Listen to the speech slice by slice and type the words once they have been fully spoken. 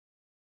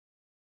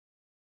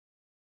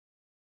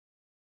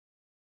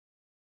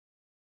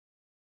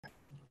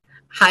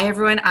Hi,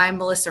 everyone. I'm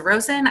Melissa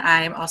Rosen.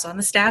 I'm also on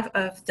the staff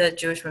of the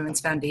Jewish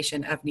Women's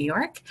Foundation of New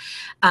York.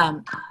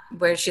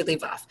 Where did she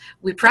leave off?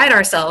 We pride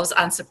ourselves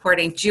on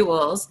supporting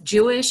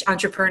Jewish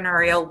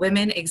entrepreneurial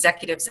women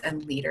executives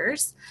and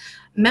leaders.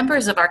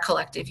 Members of our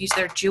collective use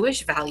their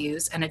Jewish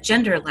values and a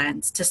gender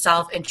lens to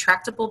solve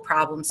intractable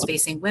problems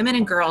facing women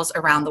and girls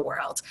around the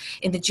world,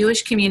 in the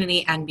Jewish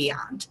community and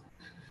beyond.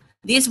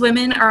 These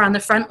women are on the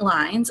front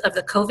lines of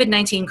the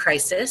COVID-19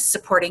 crisis,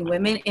 supporting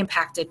women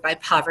impacted by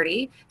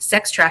poverty,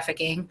 sex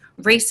trafficking,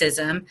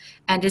 racism,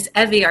 and as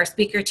Evie, our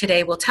speaker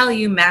today, will tell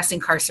you, mass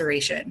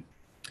incarceration.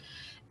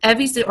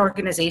 Evie's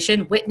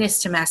organization, Witness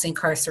to Mass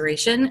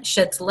Incarceration,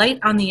 sheds light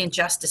on the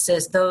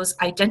injustices those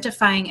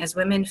identifying as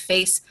women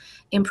face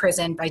in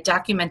prison by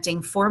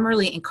documenting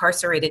formerly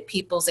incarcerated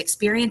people's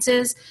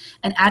experiences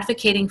and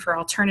advocating for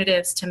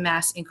alternatives to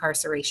mass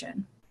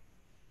incarceration.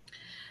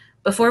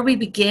 Before we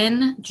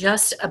begin,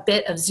 just a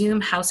bit of Zoom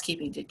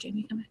housekeeping. Did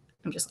Jamie come in?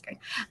 I'm just looking.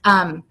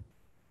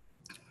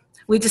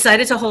 We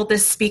decided to hold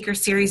this speaker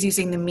series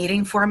using the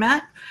meeting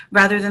format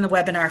rather than the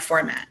webinar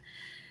format.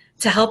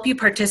 To help you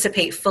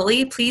participate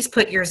fully, please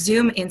put your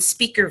Zoom in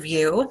speaker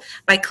view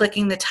by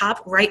clicking the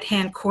top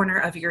right-hand corner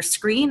of your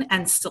screen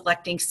and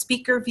selecting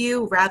speaker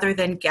view rather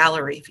than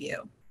gallery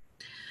view.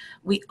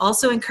 We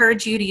also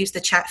encourage you to use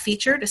the chat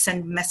feature to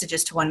send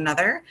messages to one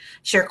another,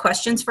 share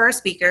questions for our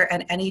speaker,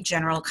 and any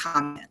general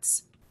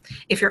comments.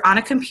 If you're on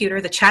a computer,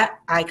 the chat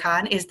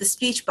icon is the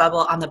speech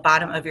bubble on the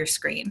bottom of your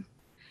screen.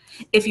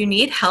 If you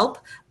need help,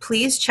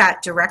 please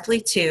chat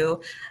directly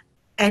to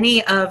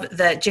any of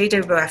the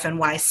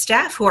JWFNY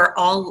staff who are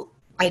all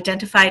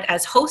identified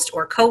as host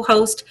or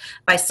co-host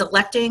by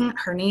selecting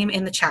her name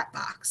in the chat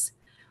box.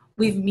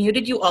 We've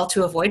muted you all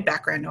to avoid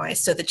background noise,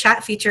 so the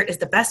chat feature is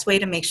the best way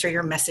to make sure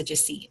your message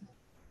is seen.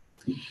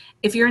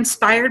 If you're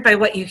inspired by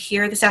what you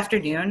hear this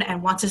afternoon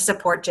and want to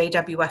support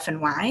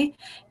JWFNY,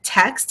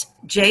 text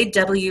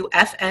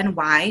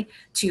JWFNY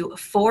to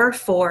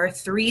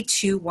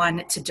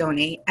 44321 to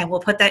donate, and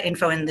we'll put that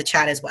info in the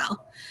chat as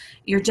well.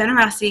 Your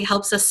generosity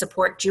helps us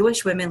support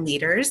Jewish women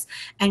leaders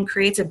and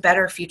creates a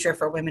better future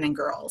for women and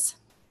girls.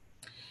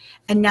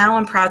 And now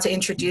I'm proud to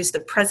introduce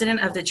the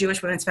president of the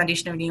Jewish Women's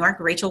Foundation of New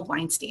York, Rachel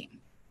Weinstein.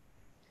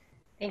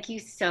 Thank you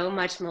so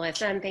much,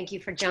 Melissa, and thank you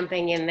for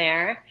jumping in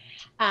there.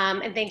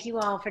 And thank you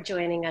all for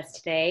joining us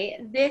today.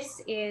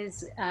 This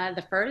is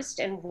the first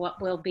in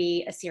what will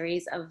be a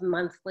series of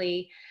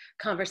monthly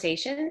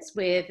conversations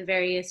with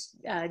various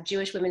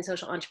Jewish women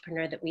social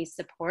entrepreneurs that we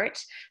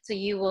support. So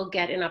you will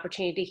get an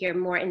opportunity to hear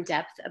more in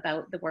depth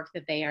about the work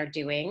that they are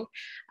doing.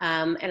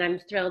 And I'm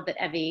thrilled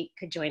that Evie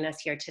could join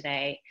us here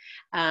today.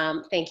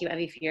 Thank you,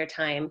 Evie, for your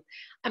time.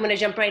 I'm going to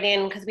jump right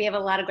in because we have a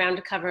lot of ground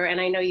to cover,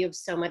 and I know you have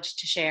so much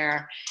to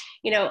share.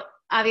 You know,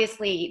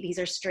 obviously, these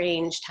are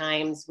strange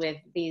times with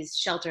these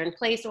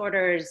shelter-in-place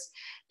orders.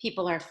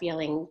 People are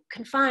feeling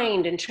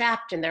confined and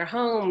trapped in their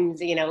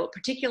homes, you know,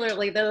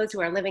 particularly those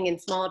who are living in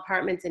small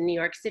apartments in New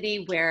York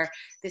City where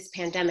this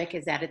pandemic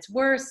is at its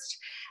worst.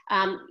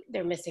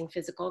 They're missing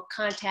physical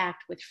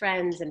contact with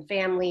friends and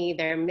family.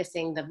 They're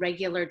missing the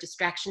regular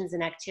distractions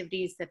and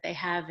activities that they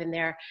have in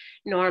their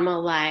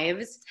normal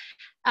lives.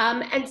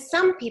 And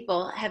some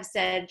people have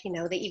said, you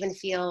know, they even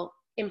feel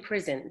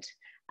imprisoned.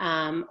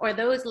 Or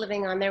those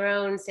living on their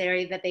own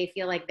say that they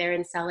feel like they're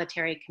in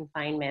solitary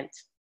confinement.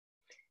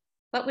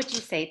 What would you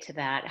say to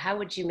that? How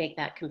would you make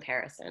that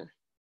comparison?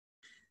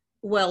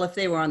 Well, if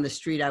they were on the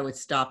street, I would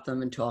stop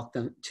them and talk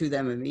to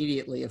them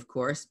immediately, of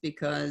course,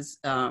 because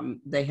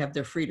they have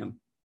their freedom.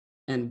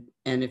 And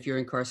if you're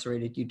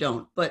incarcerated, you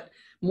don't. But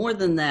more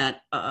than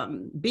that,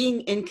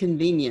 being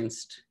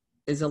inconvenienced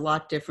is a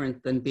lot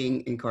different than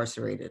being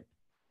incarcerated.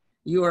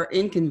 You are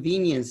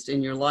inconvenienced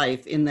in your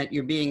life in that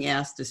you're being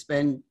asked to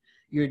spend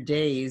your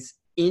days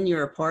in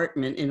your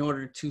apartment in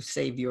order to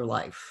save your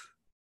life.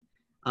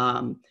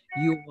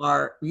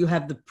 You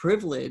have the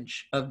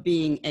privilege of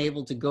being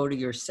able to go to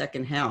your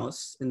second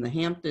house in the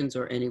Hamptons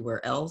or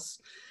anywhere else,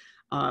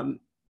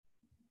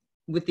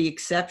 with the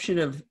exception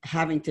of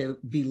having to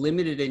be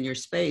limited in your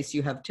space.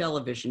 You have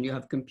television, you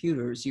have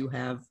computers, you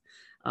have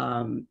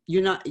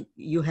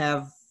you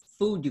have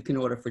food you can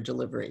order for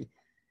delivery.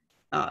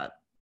 But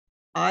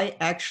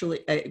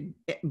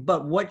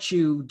what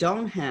you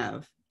don't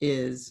have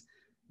is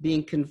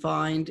being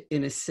confined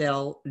in a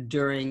cell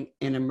during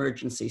an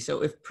emergency.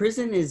 So if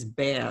prison is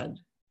bad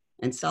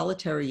and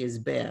solitary is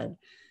bad,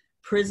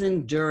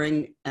 prison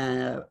during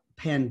a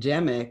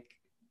pandemic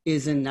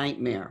is a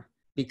nightmare,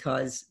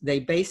 because they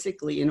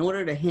basically, in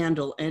order to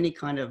handle any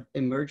kind of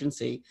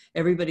emergency,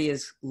 everybody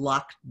is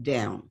locked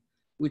down,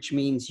 which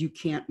means you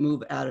can't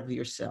move out of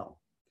your cell.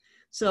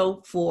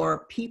 So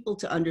for people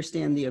to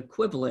understand the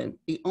equivalent,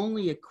 the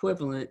only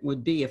equivalent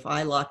would be if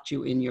I locked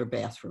you in your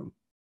bathroom.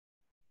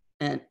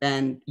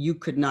 And you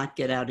could not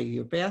get out of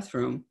your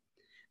bathroom,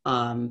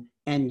 and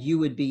you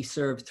would be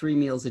served 3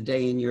 meals a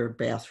day in your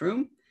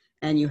bathroom,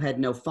 and you had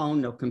no phone,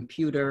 no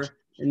computer,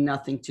 and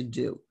nothing to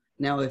do.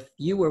 Now, if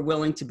you were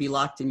willing to be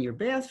locked in your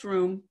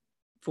bathroom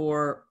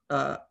for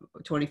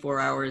 24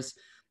 hours,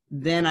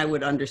 then I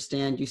would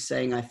understand you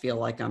saying, I feel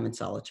like I'm in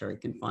solitary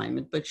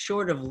confinement. But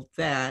short of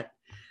that,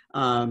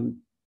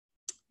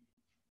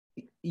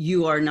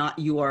 you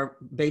are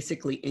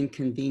basically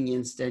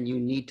inconvenienced, and you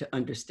need to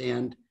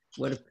understand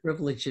what a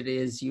privilege it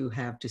is you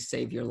have to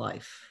save your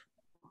life.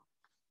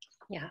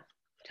 Yeah,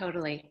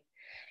 totally.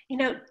 You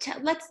know,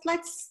 let's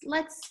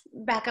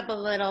back up a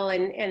little,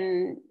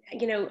 and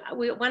you know,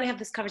 we want to have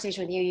this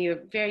conversation with you.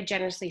 You're very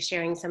generously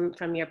sharing some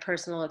from your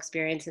personal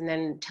experience, and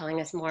then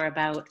telling us more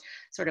about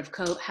sort of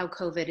how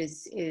COVID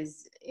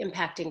is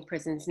impacting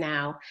prisons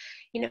now.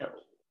 You know,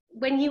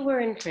 when you were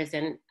in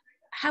prison,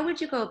 how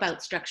would you go about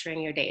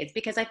structuring your days?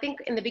 Because I think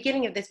in the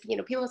beginning of this, you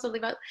know, people also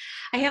leave out,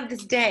 I have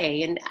this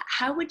day, and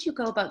how would you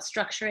go about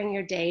structuring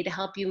your day to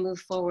help you move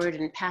forward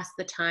and pass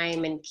the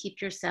time and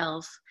keep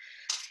yourself,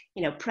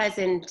 you know,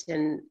 present,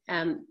 and,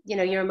 you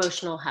know, your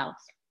emotional health?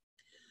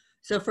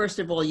 So first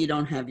of all, you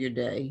don't have your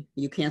day.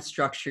 You can't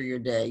structure your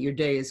day. Your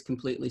day is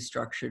completely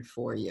structured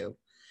for you.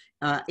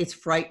 It's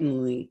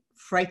frighteningly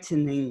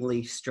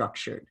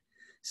structured.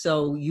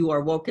 So you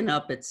are woken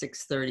up at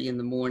 6:30 in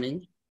the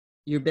morning.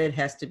 Your bed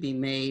has to be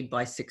made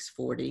by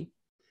 6:40.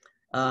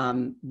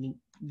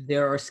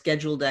 There are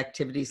scheduled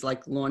activities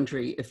like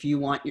laundry. If you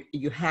want,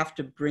 you have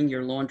to bring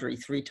your laundry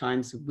 3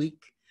 times a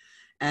week.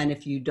 And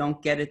if you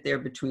don't get it there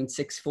between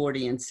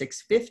 6:40 and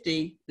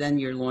 6:50, then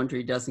your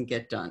laundry doesn't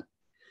get done.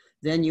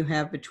 Then you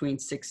have between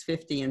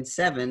 6:50 and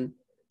 7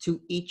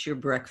 to eat your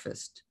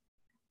breakfast.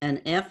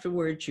 And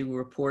afterwards, you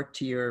report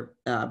to your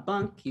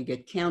bunk, you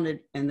get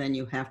counted, and then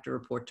you have to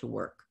report to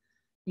work.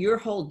 Your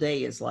whole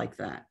day is like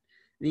that.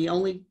 The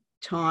only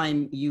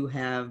time you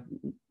have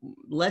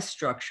less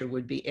structure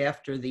would be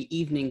after the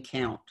evening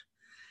count,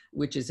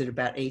 which is at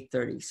about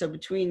 8:30. So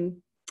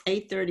between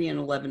 8:30 and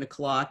 11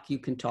 o'clock, you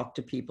can talk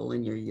to people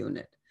in your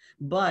unit.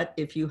 But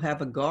if you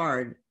have a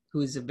guard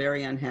who's a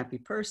very unhappy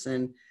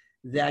person,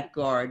 that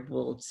guard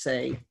will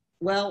say,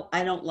 well,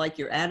 I don't like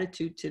your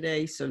attitude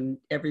today, so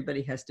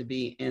everybody has to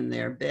be in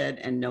their bed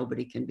and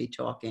nobody can be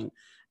talking.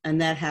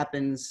 And that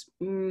happens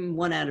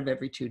 1 out of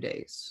every 2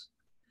 days.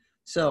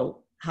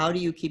 So how do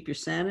you keep your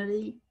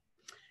sanity?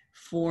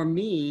 For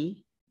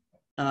me,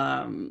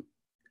 I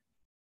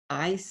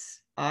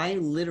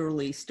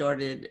literally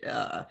started,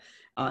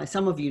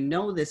 some of you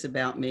know this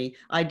about me,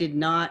 I did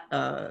not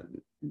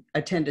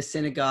attend a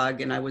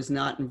synagogue, and I was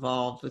not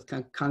involved with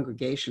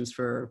congregations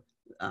for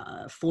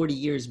 40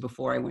 years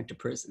before I went to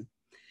prison.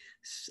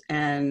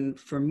 And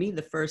for me,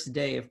 the first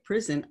day of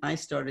prison, I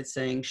started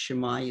saying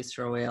Shema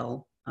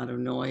Yisrael,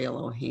 Adonai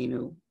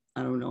Eloheinu,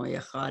 Adonai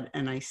Echad,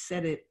 and I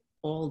said it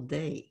all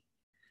day.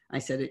 I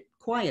said it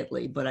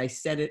quietly, but I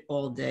said it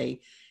all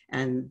day,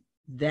 and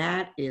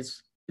that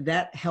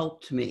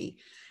helped me.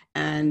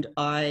 And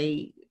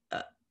I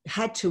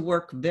had to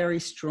work very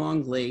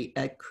strongly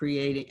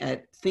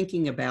at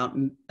thinking about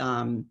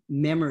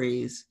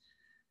memories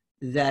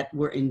that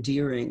were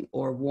endearing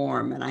or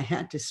warm. And I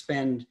had to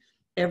spend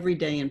every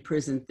day in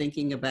prison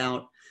thinking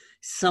about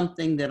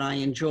something that I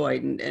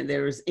enjoyed. And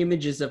there was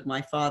images of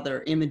my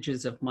father,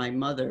 images of my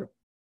mother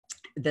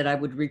that I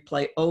would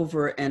replay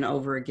over and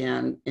over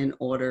again in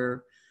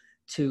order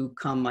to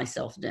calm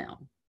myself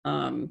down.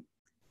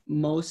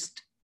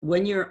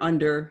 When you're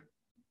under,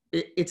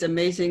 it's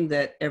amazing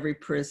that every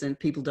prison,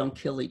 people don't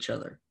kill each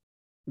other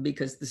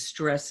because the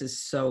stress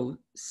is so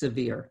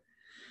severe.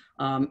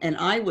 And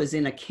I was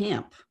in a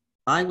camp.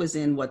 I was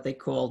in what they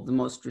called the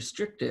most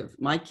restrictive.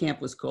 My camp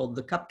was called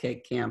the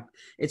Cupcake Camp.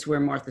 It's where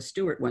Martha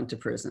Stewart went to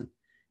prison.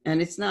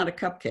 And it's not a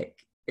cupcake.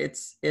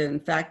 It's, in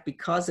fact,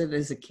 because it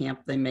is a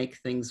camp, they make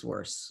things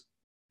worse.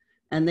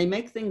 And they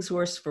make things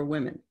worse for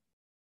women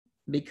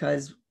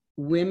because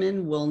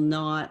women will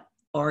not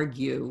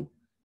argue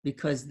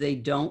because they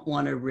don't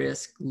want to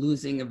risk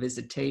losing a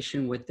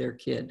visitation with their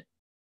kid.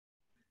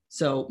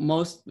 So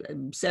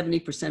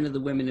 70% of the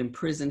women in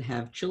prison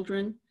have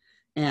children,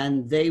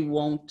 and they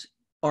won't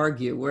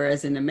argue.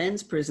 Whereas in a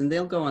men's prison,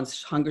 they'll go on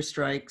hunger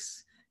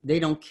strikes. They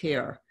don't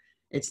care.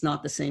 It's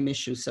not the same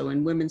issue. So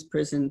in women's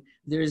prison,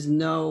 there's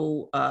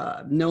no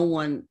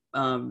one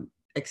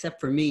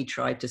except for me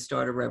tried to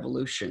start a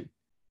revolution.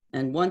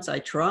 And once I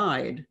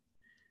tried,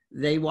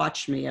 they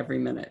watched me every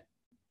minute.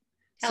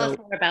 Tell us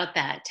more about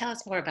that. Tell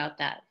us more about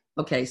that.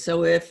 Okay,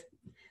 so if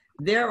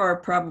there are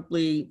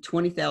probably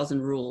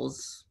 20,000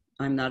 rules,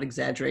 I'm not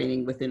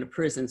exaggerating, within a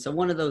prison. So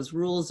one of those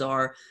rules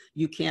are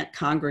you can't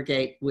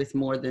congregate with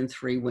more than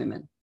 3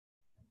 women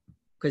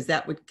because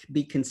that would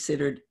be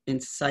considered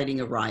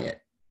inciting a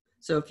riot.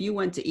 So if you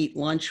went to eat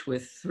lunch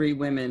with 3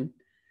 women,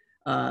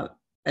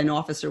 an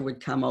officer would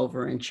come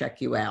over and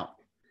check you out.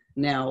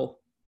 Now,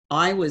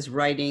 I was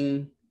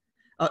writing,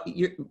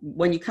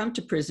 when you come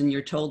to prison,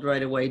 you're told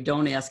right away,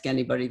 don't ask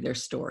anybody their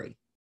story.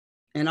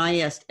 And I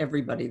asked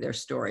everybody their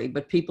story,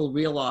 but people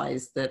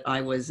realized that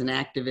I was an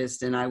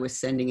activist and I was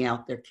sending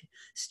out their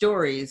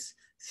stories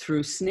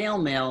through snail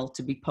mail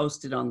to be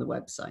posted on the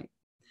website.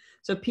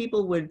 So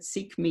people would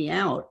seek me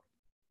out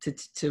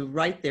to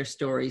write their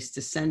stories,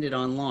 to send it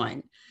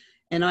online.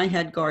 And I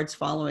had guards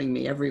following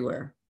me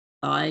everywhere.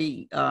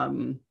 I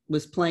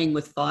was playing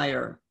with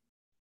fire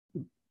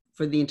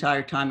for the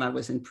entire time I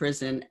was in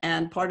prison.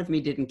 And part of me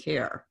didn't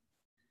care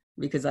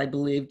because I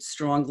believed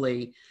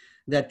strongly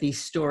that these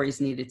stories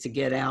needed to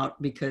get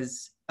out,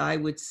 because I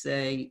would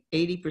say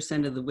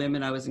 80% of the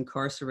women I was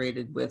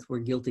incarcerated with were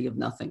guilty of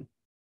nothing.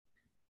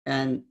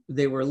 And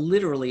they were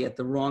literally at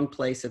the wrong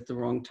place at the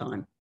wrong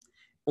time.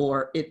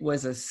 Or it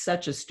was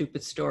such a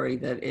stupid story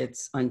that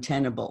it's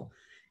untenable.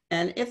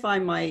 And if I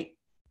might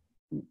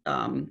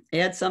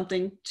add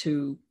something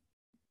to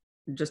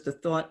just a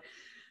thought,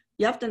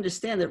 you have to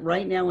understand that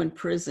right now in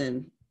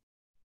prison,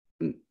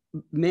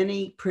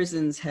 many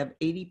prisons have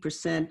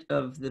 80%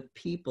 of the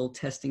people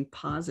testing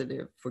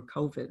positive for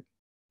COVID,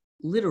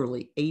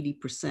 literally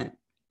 80%.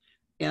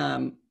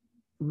 And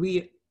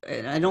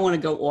I don't want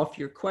to go off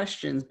your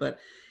questions, but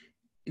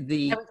I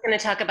was going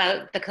to talk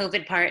about the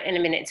COVID part in a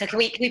minute. So can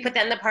we put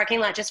that in the parking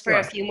lot just for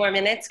a few more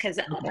minutes? Because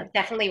I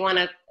definitely want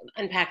to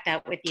unpack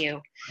that with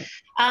you.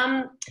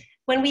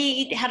 When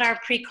we had our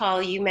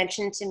pre-call, you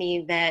mentioned to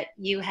me that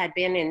you had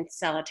been in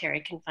solitary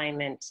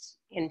confinement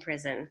in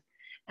prison.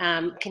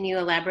 Can you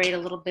elaborate a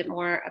little bit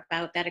more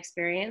about that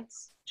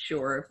experience?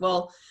 Sure.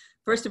 Well,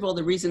 first of all,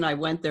 the reason I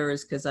went there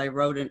is because I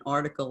wrote an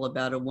article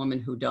about a woman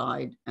who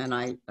died. And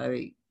I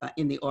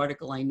in the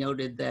article, I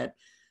noted that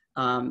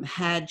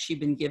had she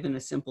been given a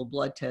simple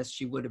blood test,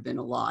 she would have been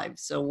alive.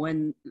 So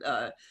when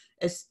the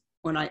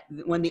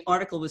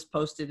article was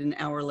posted, an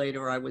hour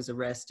later, I was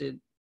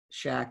arrested,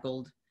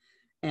 shackled,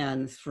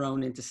 and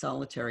thrown into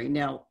solitary.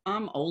 Now,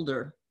 I'm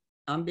older.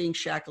 I'm being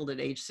shackled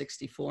at age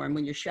 64. And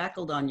when you're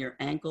shackled on your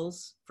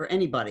ankles, for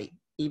anybody,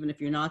 even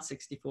if you're not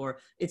 64,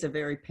 it's a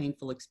very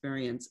painful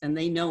experience. And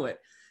they know it.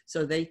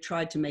 So they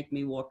tried to make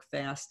me walk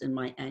fast, and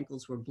my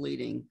ankles were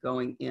bleeding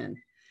going in.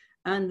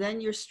 And then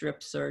you're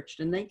strip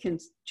searched, and they can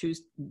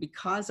choose,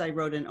 because I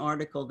wrote an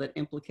article that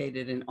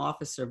implicated an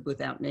officer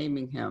without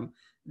naming him,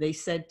 they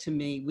said to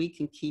me, we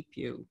can keep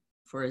you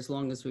for as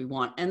long as we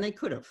want. And they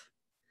could have.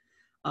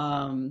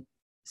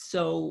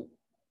 So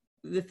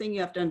the thing you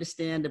have to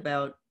understand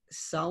about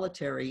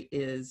solitary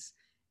is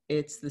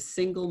it's the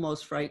single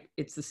most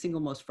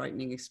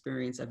frightening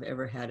experience I've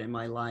ever had in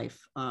my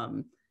life.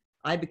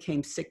 I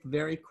became sick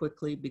very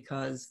quickly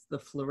because the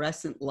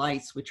fluorescent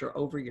lights, which are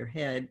over your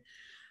head,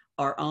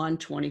 are on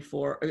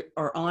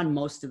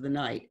most of the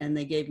night. And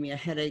they gave me a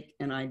headache,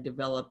 and I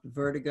developed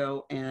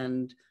vertigo,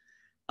 and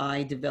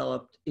I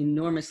developed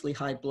enormously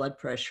high blood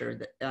pressure.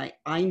 That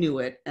I knew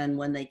it. And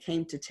when they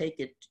came to take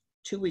it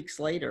 2 weeks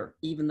later,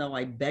 even though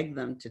I begged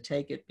them to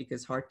take it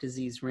because heart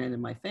disease ran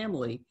in my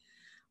family,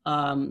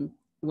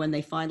 when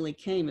they finally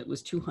came, it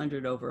was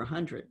 200 over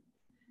 100.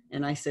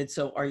 And I said,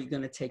 so are you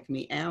going to take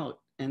me out?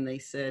 And they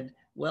said,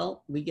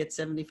 well, we get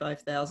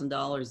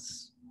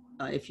 $75,000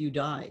 if you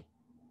die.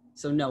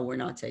 So no, we're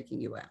not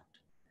taking you out.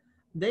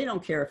 They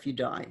don't care if you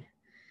die.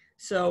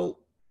 So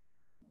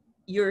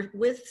you're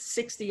with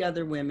 60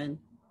 other women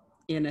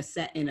in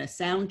a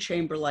sound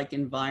chamber-like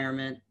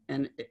environment.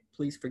 And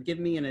please forgive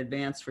me in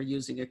advance for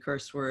using a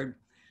curse word,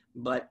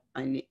 but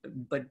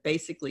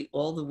basically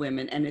all the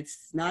women, and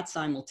it's not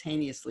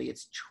simultaneously,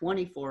 it's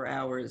 24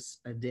 hours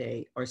a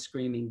day, are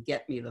screaming,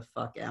 get me the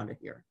fuck out of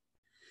here.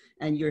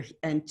 And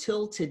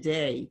until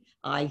today,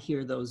 I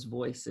hear those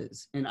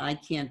voices, and I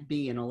can't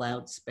be in a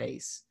loud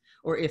space.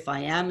 Or if I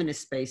am in a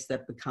space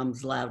that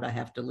becomes loud, I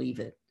have to leave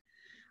it.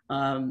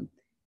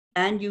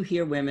 And you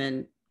hear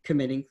women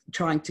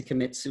trying to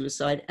commit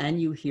suicide,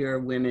 and you hear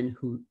women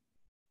who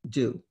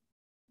do.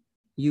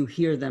 You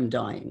hear them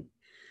dying.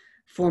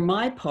 For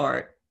my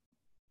part,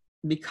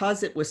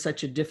 because it was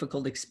such a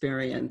difficult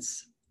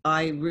experience,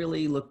 I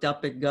really looked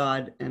up at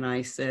God and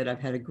I said, I've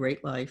had a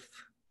great life,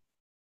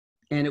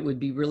 and it would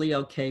be really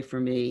okay for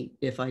me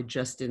if I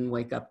just didn't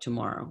wake up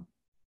tomorrow.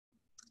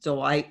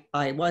 So I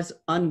was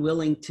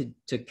unwilling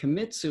to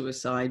commit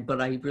suicide,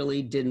 but I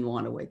really didn't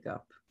want to wake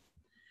up.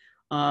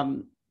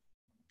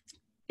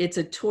 It's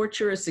a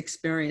torturous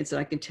experience. And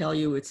I can tell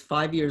you it's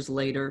 5 years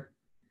later,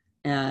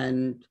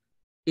 and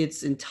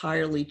it's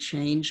entirely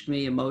changed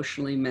me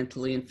emotionally,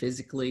 mentally, and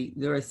physically.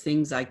 There are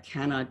things I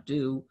cannot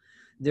do.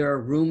 There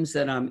are rooms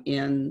that I'm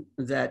in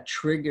that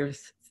trigger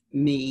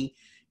me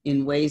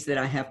in ways that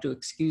I have to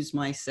excuse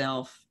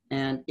myself.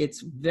 And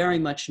it's very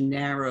much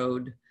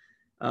narrowed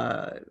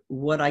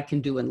what I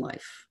can do in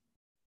life.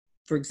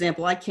 For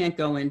example, I can't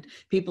go in,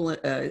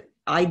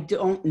 I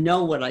don't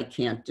know what I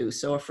can't do.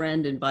 So a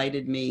friend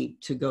invited me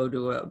to go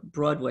to a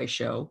Broadway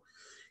show,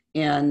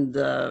 and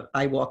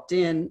I walked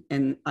in,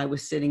 and I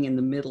was sitting in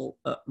the middle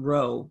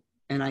row,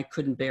 and I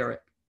couldn't bear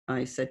it.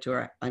 I said to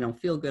her, I don't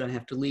feel good, I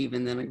have to leave.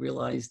 And then I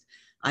realized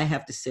I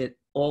have to sit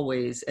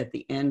always at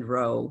the end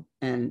row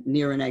and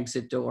near an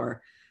exit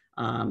door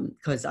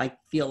because I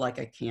feel like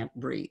I can't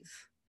breathe.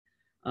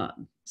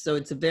 So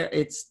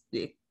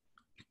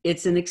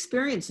it's an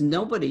experience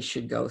nobody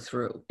should go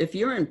through. If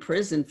you're in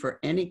prison for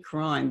any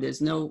crime,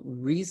 there's no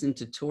reason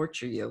to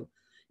torture you.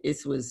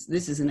 This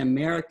is an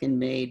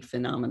American-made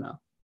phenomenon.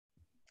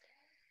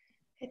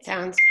 It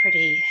sounds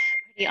pretty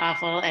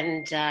awful,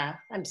 and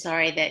I'm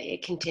sorry that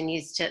it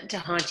continues to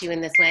haunt you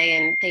in this way,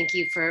 and thank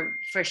you for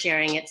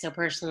sharing it so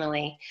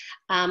personally.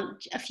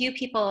 A few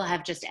people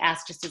have just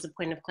asked, just as a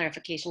point of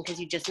clarification, because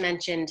you just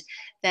mentioned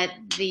that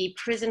the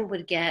prison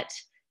would get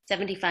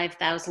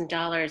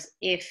 $75,000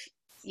 if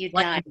you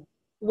died.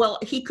 Well,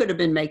 he could have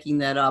been making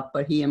that up,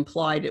 but he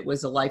implied it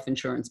was a life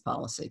insurance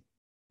policy.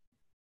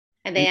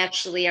 And they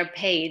actually are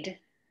paid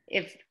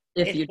if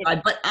you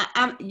died. But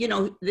I'm,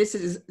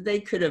 they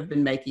could have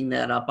been making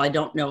that up. I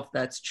don't know if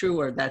that's true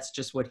or that's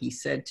just what he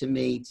said to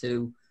me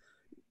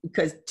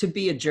because to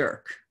be a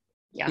jerk.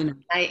 Yeah,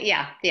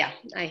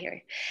 I hear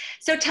you.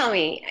 So tell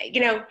me,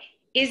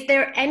 is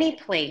there any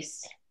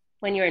place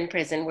when you're in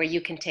prison where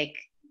you can take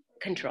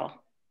control?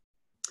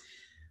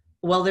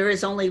 Well, there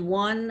is only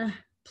one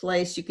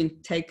place you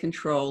can take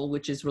control,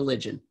 which is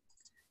religion.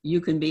 You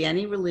can be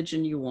any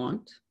religion you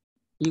want.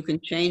 You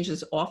can change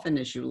as often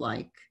as you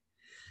like.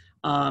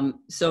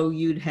 So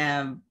you'd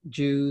have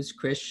Jews,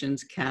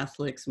 Christians,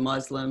 Catholics,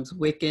 Muslims,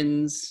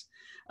 Wiccans.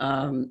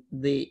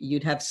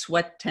 You'd have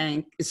sweat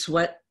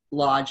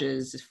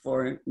lodges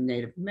for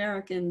Native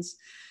Americans.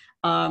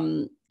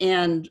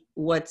 And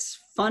what's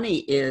funny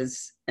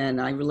is,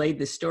 and I relayed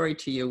this story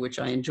to you, which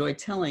I enjoy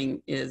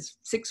telling, is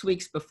 6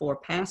 weeks before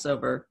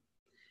Passover,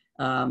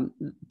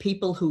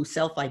 people who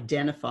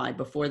self-identify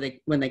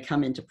when they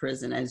come into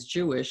prison as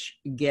Jewish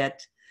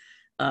get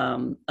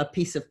a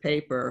piece of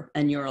paper,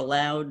 and you're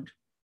allowed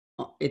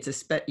to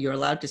spend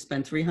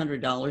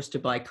 $300 to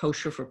buy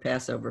kosher for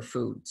Passover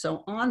food.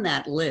 So on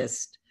that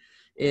list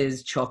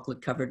is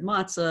chocolate covered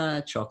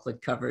matzah,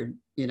 chocolate covered,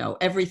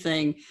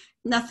 everything,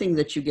 nothing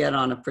that you get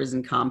on a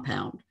prison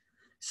compound.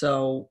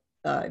 So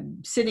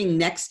sitting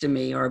next to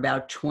me are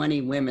about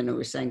 20 women who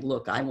are saying,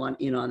 look, I want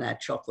in on that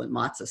chocolate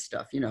matzah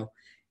stuff,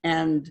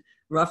 and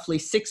roughly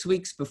 6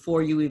 weeks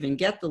before you even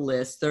get the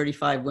list,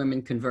 35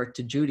 women convert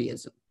to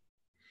Judaism.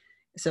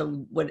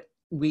 So what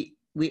we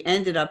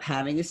ended up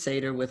having a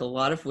Seder with a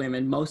lot of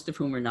women, most of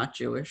whom are not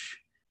Jewish.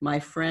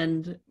 My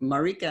friend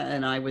Marika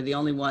and I were the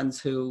only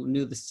ones who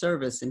knew the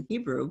service in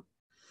Hebrew.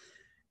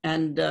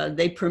 And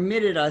they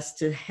permitted us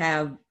to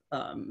have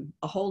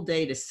a whole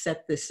day to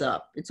set this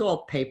up. It's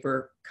all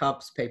paper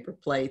cups, paper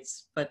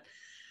plates,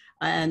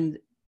 and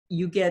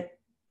you get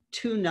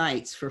 2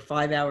 nights for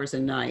 5 hours a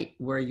night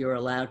where you're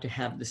allowed to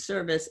have the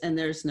service, and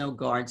there's no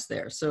guards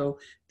there. So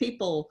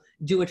people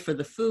do it for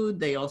the food.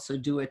 They also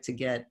do it to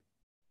get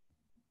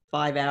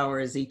 5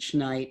 hours each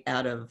night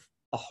out of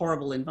a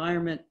horrible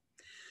environment.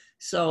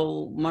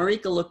 So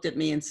Marika looked at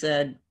me and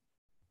said,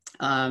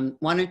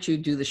 why don't you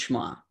do the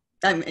Shema?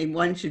 Why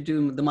don't you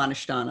do the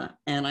Manashtana?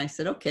 And I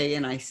said, okay.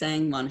 And I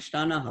sang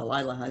Manashtana,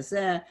 Halayla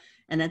Hazeh.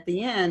 And at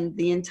the end,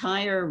 the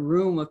entire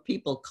room of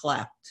people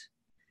clapped.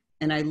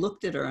 And I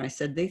looked at her and I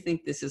said, they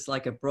think this is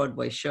like a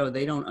Broadway show.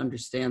 They don't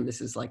understand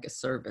this is like a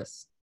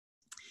service.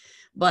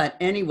 But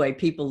anyway,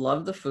 people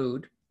love the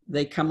food.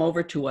 They come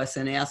over to us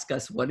and ask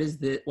us, what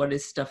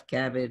is stuffed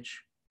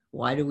cabbage?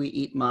 Why do we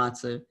eat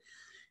matzah?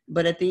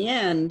 But at the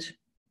end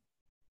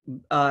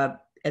of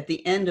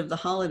the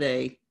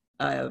holiday,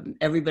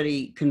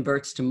 everybody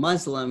converts to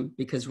Muslim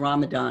because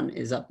Ramadan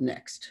is up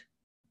next.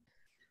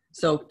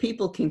 So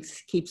people can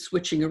keep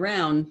switching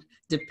around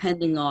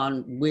depending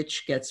on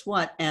which gets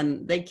what,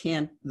 and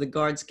the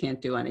guards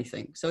can't do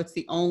anything. So it's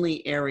the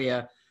only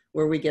area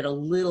where we get a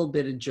little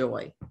bit of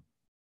joy.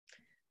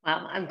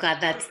 Well, I'm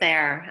glad that's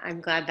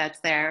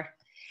there.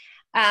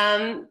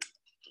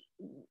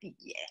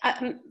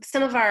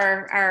 Some of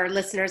our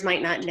listeners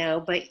might not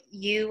know, but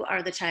you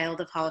are the child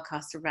of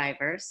Holocaust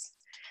survivors.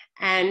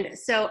 And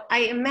so I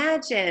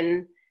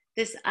imagine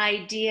this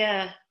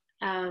idea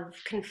of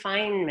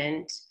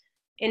confinement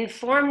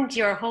informed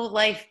your whole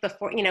life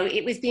before,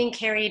 it was being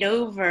carried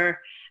over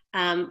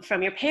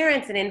from your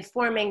parents and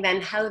informing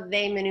then how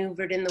they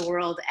maneuvered in the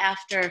world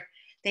after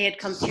they had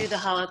come through the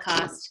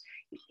Holocaust.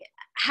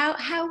 How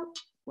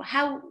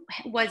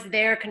was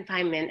their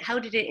confinement? How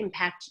did it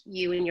impact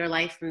you in your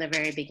life from the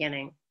very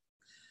beginning?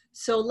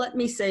 So let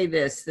me say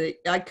this, that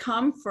I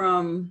come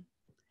from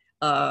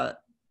a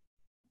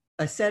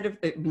set of,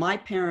 my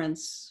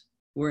parents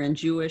were in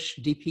Jewish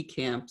DP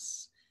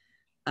camps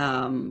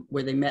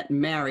where they met and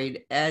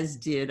married, as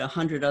did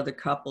 100 other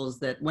couples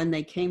that when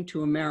they came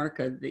to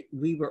America,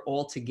 we were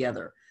all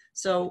together.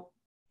 So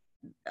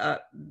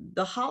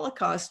the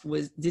Holocaust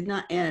did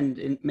not end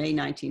in May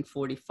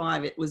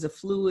 1945. It was a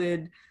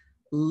fluid,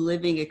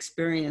 living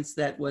experience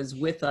that was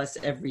with us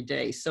every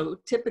day. So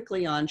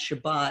typically on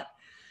Shabbat,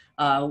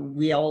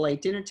 we all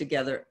ate dinner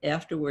together.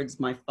 Afterwards,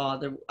 my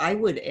father, I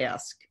would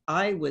ask,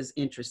 I was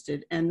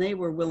interested, and they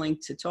were willing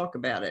to talk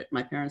about it.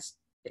 My parents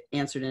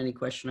answered any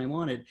question I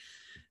wanted.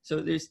 So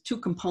there's 2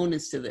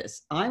 components to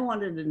this. I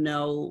wanted to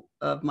know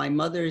of my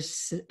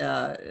mother's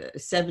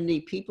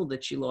 70 people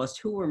that she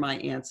lost, who were my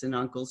aunts and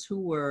uncles, who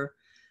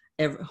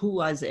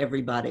was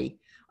everybody.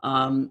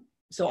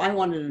 So I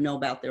wanted to know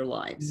about their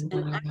lives.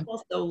 And I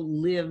also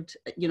lived,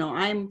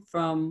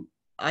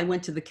 I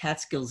went to the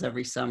Catskills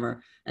every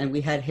summer, and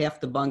we had half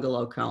the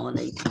bungalow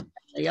colony.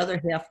 the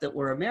other half that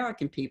were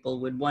American people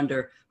would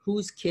wonder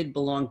whose kid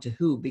belonged to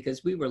who,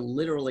 because we were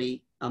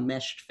literally a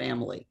meshed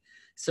family.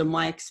 So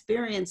my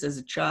experience as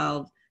a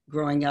child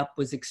growing up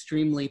was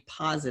extremely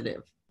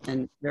positive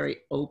and very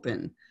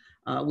open,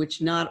 which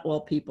not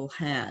all people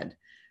had.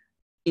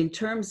 In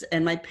terms,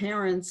 and my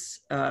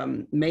parents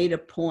made a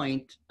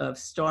point of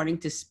starting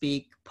to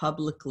speak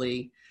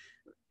publicly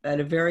at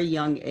a very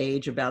young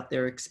age about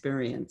their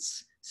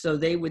experience. So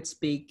they would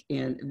speak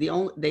they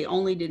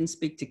only didn't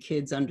speak to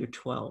kids under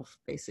 12,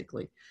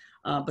 basically.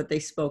 But they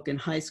spoke in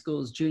high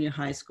schools, junior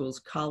high schools,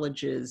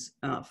 colleges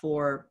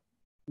for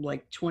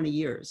like 20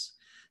 years.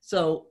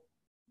 So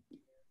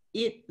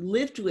it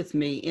lived with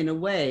me in a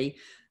way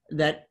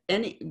that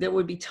there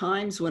would be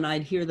times when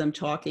I'd hear them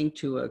talking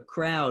to a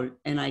crowd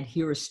and I'd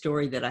hear a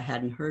story that I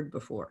hadn't heard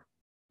before.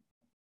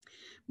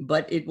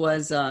 But it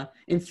was,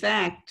 in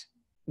fact,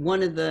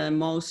 one of the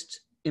most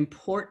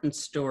important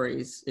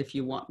stories, if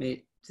you want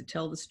me to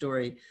tell the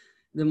story,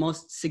 the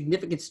most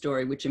significant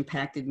story which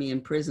impacted me in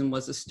prison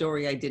was a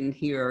story I didn't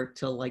hear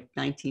till like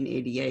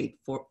 1988,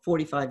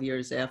 45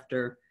 years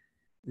after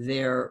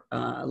their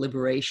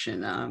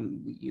liberation.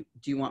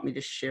 Do you want me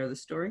to share the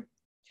story?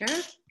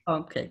 Sure.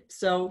 Okay,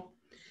 so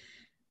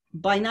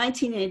by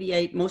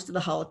 1988, most of the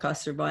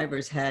Holocaust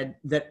survivors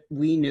that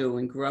we knew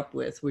and grew up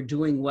with were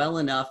doing well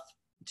enough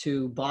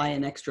to buy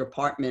an extra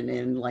apartment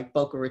in like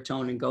Boca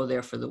Raton and go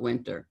there for the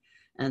winter.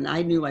 And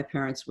I knew my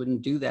parents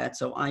wouldn't do that,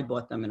 so I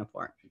bought them an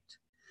apartment.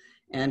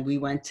 And we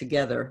went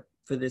together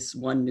for this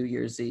one New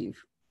Year's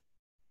Eve.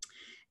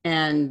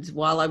 And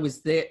while I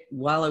was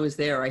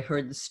there, I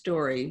heard the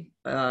story.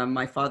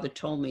 My father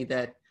told me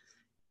that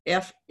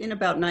in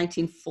about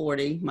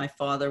 1940, my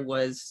father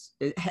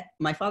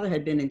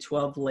had been in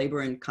 12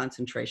 labor and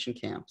concentration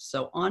camps.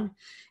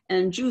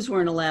 And Jews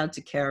weren't allowed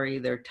to carry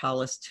their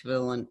talis,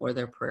 tefillin, or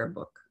their prayer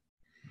book.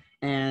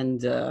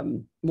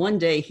 And one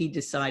day he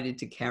decided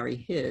to carry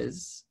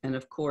his, and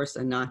of course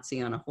a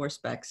Nazi on a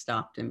horseback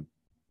stopped him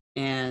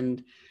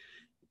and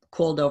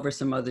called over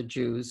some other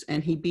Jews,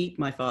 and he beat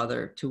my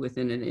father to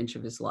within an inch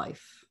of his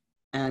life.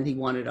 And he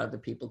wanted other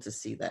people to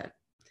see that.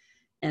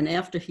 And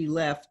after he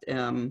left,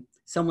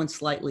 someone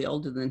slightly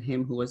older than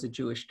him, who was a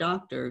Jewish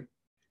doctor,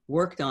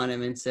 worked on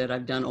him and said,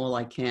 "I've done all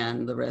I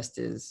can, the rest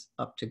is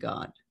up to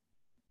God."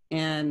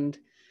 And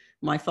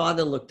my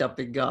father looked up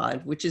at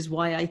God, which is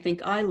why I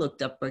think I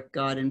looked up at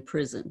God in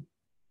prison,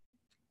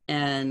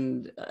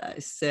 and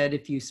said,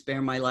 "If you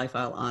spare my life,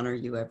 I'll honor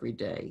you every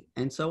day."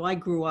 And so I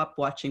grew up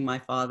watching my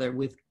father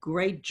with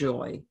great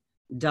joy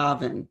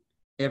daven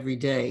every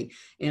day.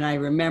 And I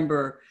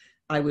remember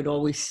I would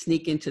always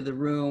sneak into the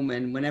room,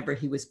 and whenever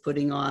he was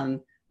putting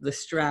on the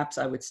straps,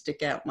 I would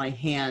stick out my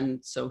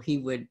hand so he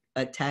would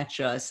attach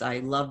us. I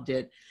loved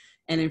it.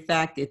 And in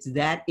fact, it's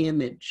that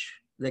image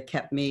that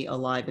kept me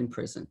alive in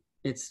prison.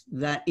 It's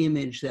that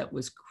image that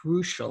was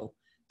crucial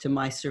to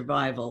my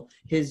survival,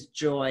 his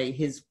joy,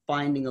 his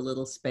finding a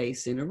little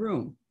space in a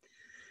room.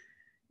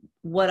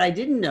 What I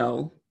didn't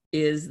know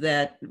is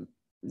that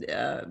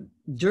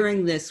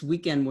during this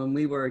weekend when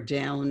we were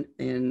down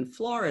in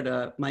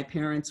Florida, my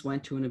parents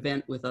went to an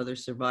event with other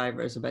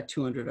survivors, about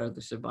 200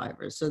 other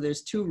survivors. So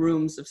there's 2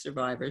 rooms of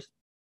survivors.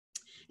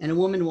 And a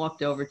woman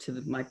walked over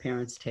to my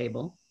parents'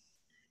 table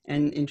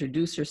and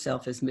introduced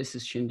herself as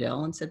Mrs.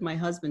 Schindel and said, "My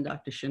husband,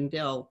 Dr.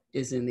 Schindel,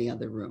 is in the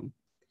other room."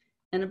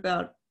 And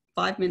about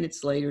 5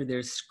 minutes later,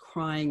 there's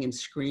crying and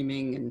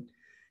screaming and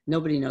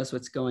nobody knows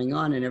what's going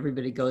on. And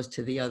everybody goes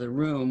to the other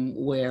room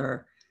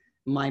where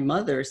my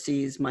mother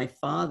sees my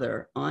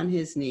father on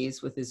his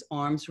knees with his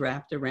arms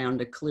wrapped around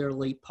a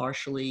clearly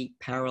partially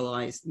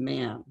paralyzed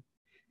man.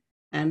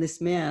 And this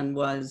man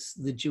was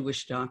the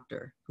Jewish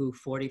doctor who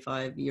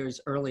 45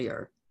 years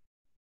earlier,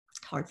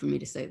 it's hard for me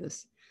to say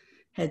this,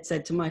 had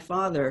said to my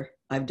father,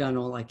 "I've done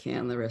all I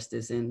can, the rest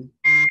is in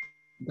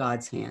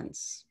God's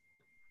hands."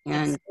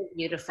 And that's so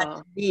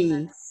beautiful.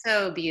 That's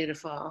so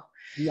beautiful.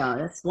 Yeah,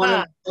 that's one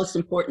of the most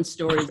important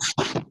stories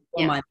of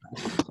my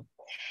life.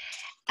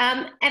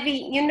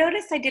 Evie, you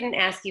notice I didn't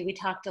ask you, we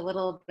talked a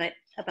little bit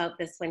about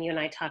this when you and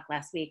I talked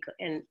last week,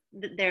 and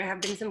there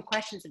have been some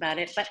questions about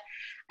it, but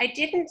I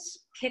didn't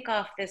kick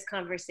off this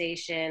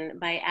conversation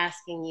by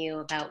asking you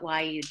about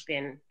why you'd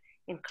been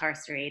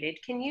incarcerated.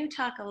 Can you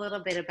talk a little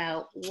bit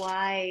about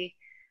why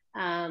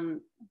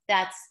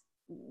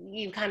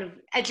you kind of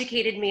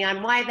educated me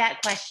on why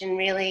that question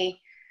really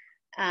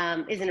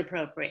isn't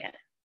appropriate?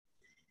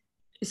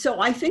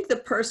 So I think the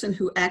person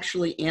who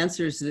actually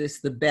answers this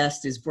the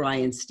best is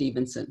Brian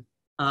Stevenson.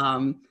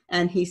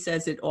 And he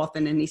says it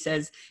often, and he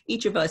says,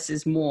 each of us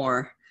is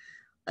more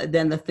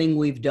than the thing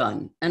we've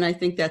done. And I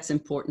think that's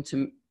important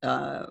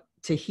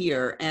to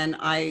hear. And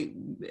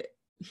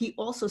he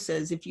also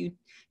says,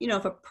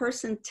 if a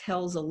person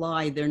tells a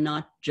lie, they're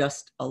not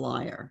just a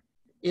liar.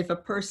 If a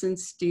person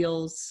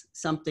steals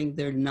something,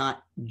 they're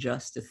not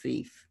just a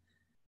thief.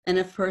 And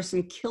if a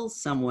person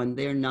kills someone,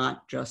 they're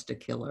not just a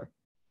killer.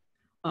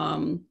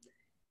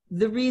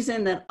 The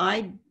reason that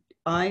I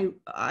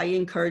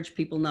encourage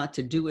people not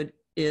to do it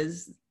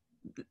is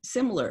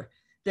similar,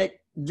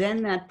 that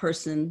then that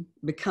person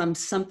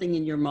becomes something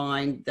in your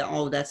mind that,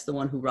 oh, that's the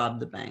one who robbed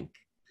the bank.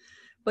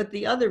 But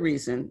the other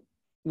reason,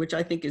 which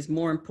I think is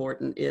more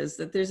important, is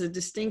that there's a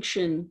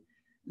distinction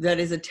that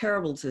is a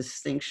terrible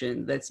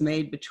distinction that's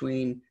made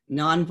between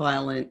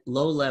nonviolent,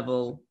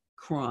 low-level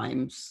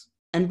crimes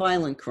and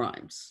violent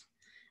crimes.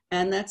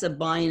 And that's a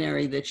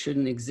binary that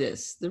shouldn't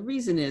exist. The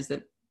reason is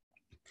that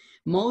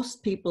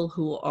most people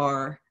who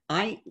are,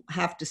 I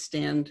have to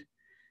stand,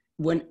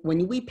 when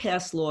we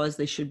pass laws,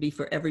 they should be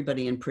for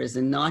everybody in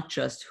prison, not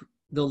just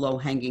the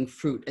low-hanging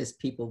fruit as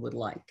people would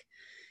like.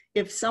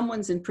 If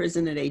someone's in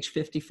prison at age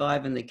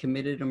 55 and they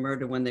committed a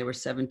murder when they were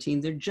 17,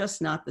 they're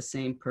just not the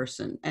same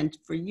person. And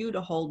for you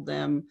to hold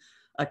them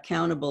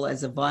accountable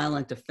as a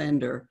violent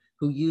offender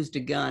who used a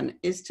gun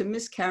is to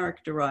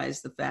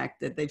mischaracterize the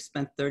fact that they've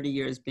spent 30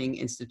 years being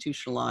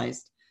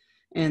institutionalized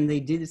and they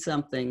did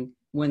something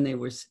when they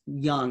were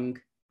young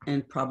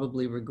and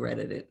probably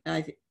regretted it. And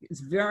I think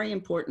it's very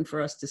important for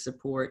us to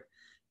support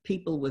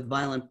people with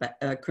violent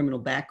criminal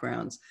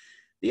backgrounds.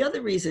 The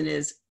other reason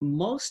is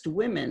most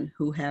women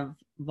who have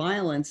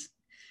violence,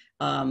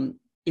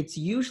 it's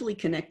usually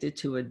connected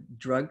to a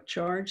drug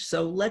charge.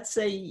 So let's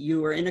say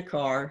you are in a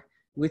car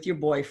with your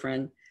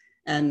boyfriend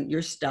and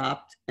you're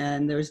stopped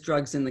and there's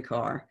drugs in the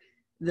car.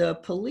 The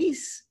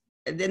police,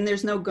 then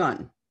there's no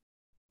gun.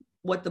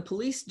 What the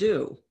police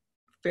do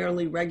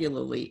fairly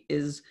regularly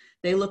is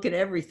they look at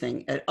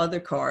everything, at other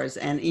cars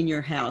and in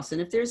your house.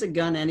 And if there's a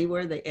gun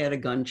anywhere, they add a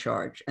gun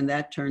charge and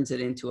that turns it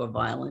into a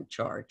violent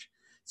charge.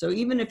 So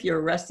even if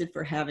you're arrested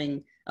for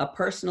having a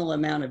personal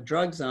amount of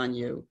drugs on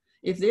you,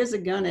 if there's a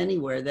gun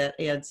anywhere, that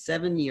adds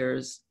 7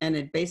 years and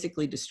it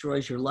basically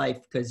destroys your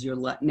life because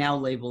you're now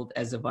labeled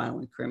as a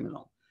violent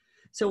criminal.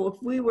 So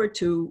if we were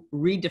to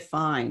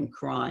redefine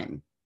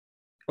crime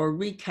or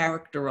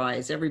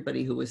recharacterize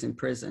everybody who was in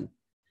prison,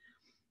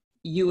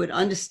 you would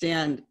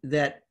understand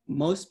that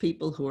most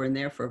people who are in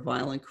there for a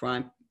violent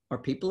crime are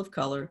people of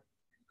color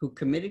who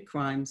committed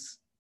crimes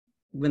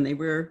when they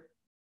were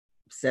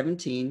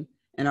 17,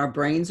 and our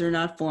brains are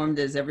not formed,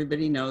 as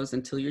everybody knows,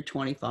 until you're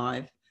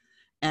 25.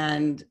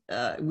 And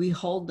we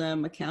hold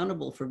them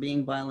accountable for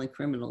being violent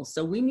criminals.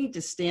 So we need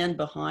to stand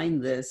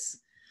behind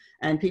this,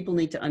 and people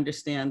need to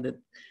understand that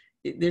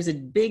there's a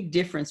big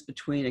difference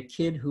between a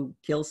kid who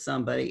kills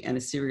somebody and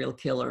a serial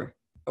killer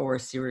or a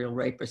serial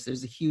rapist.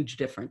 There's a huge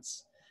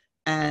difference.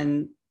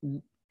 And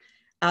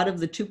out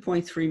of the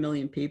 2.3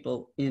 million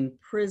people in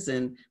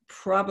prison,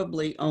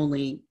 probably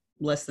only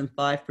less than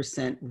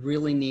 5%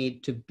 really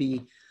need to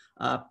be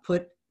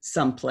put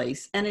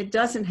someplace. And it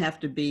doesn't have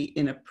to be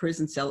in a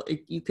prison cell.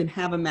 You can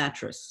have a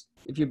mattress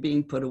if you're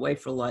being put away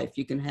for life.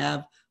 You can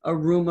have a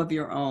room of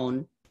your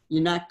own.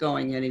 You're not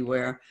going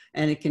anywhere.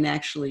 And it can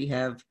actually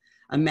have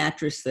a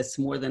mattress that's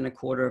more than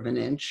 1/4 of an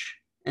inch.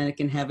 And it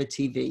can have a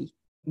TV.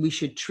 We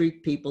should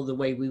treat people the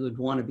way we would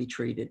want to be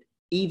treated,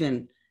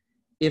 even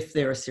if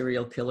they're a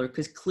serial killer,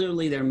 because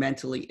clearly they're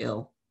mentally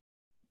ill.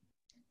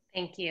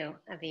 Thank you,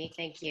 Evie.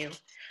 Thank you.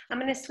 I'm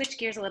going to switch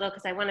gears a little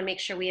because I want to make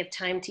sure we have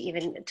time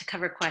to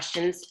cover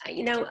questions.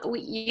 You know,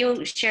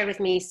 you shared with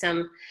me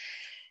some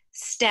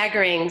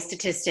staggering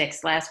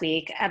statistics last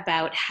week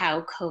about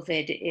how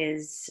COVID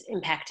is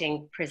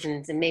impacting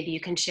prisons, and maybe you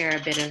can share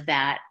a bit of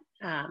that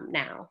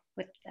now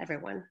with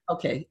everyone.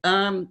 Okay.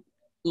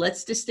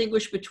 Let's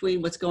distinguish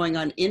between what's going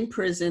on in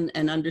prison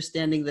and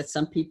understanding that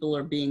some people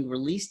are being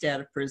released out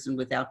of prison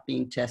without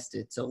being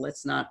tested. So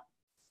let's not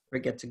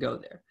forget to go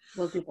there.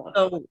 We'll do both.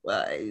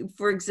 So,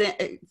 for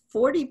example,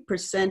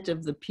 40%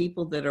 of the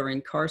people that are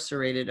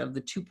incarcerated, of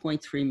the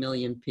 2.3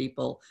 million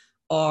people,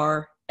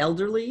 are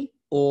elderly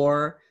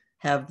or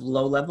have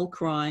low-level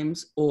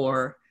crimes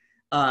or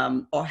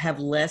have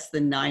less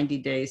than 90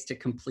 days to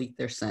complete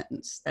their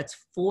sentence. That's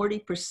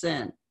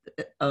 40%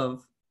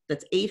 of,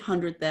 that's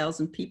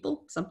 800,000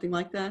 people, something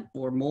like that,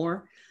 or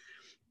more.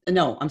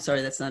 No, I'm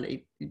sorry, that's not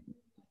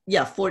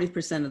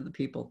 40% of the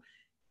people.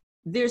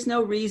 There's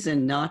no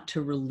reason not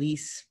to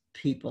release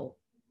people.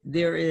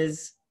 There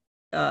is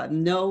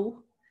almost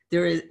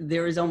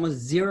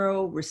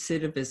zero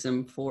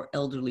recidivism for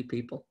elderly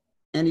people.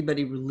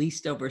 Anybody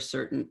released over a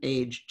certain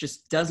age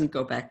just doesn't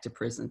go back to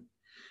prison.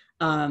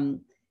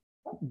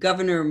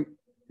 Governor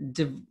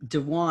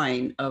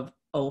DeWine of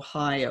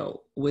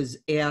Ohio was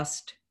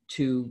asked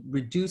to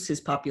reduce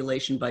his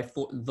population by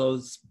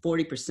those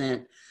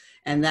 40%,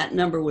 and that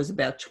number was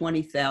about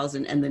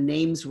 20,000, and the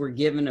names were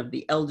given of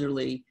the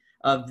elderly,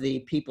 of the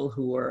people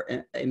who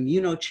were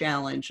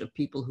immunochallenged, of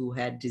people who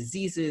had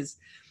diseases.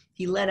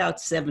 He let out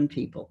 7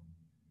 people.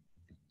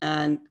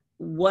 And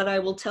what I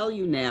will tell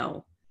you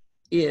now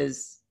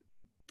is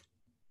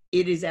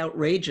it is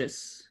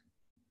outrageous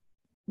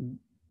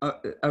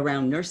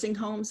around nursing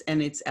homes,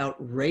 and it's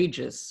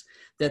outrageous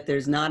that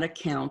there's not a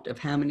count of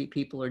how many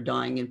people are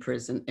dying in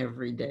prison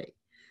every day.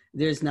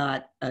 There's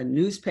not a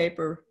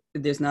newspaper,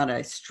 there's not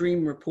a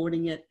stream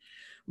reporting it,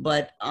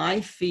 but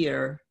I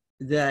fear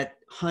that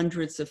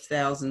hundreds of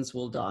thousands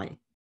will die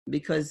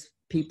because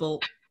people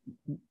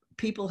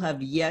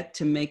have yet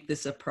to make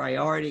this a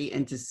priority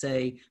and to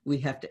say we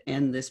have to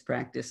end this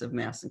practice of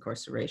mass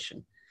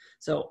incarceration.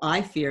 So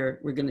I fear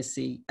we're going to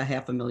see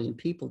 500,000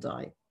 people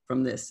die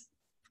from this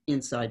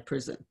inside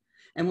prison.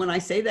 And when I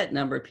say that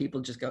number,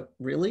 people just go,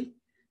 really?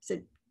 I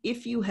said,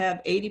 if you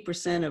have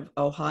 80% of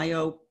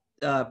Ohio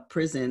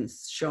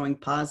prisons showing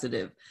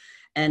positive,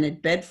 and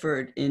at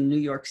Bedford in New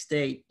York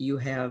State, you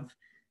have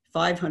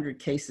 500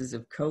 cases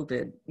of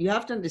COVID, you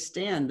have to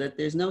understand that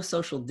there's no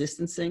social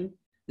distancing,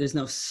 there's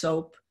no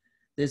soap,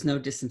 there's no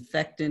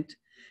disinfectant.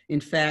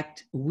 In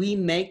fact, we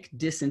make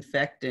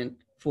disinfectant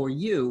for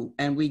you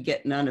and we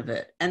get none of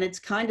it. And it's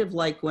kind of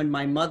like when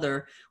my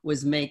mother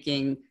was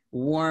making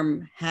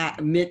warm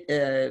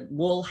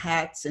wool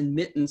hats and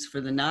mittens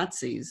for the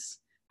Nazis,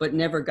 but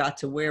never got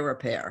to wear a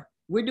pair.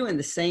 We're doing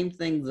the same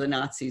thing the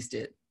Nazis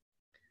did.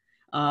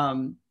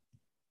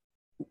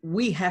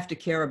 We have to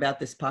care about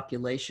this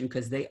population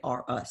because they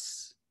are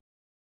us.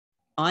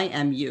 I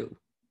am you.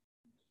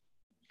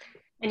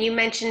 And you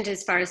mentioned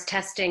as far as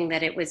testing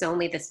that it was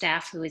only the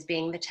staff who was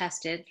being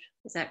tested.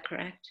 Is that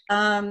correct?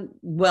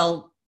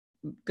 Well,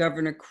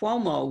 Governor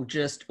Cuomo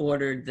just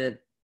ordered that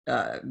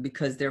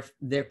because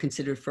they're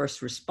considered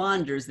first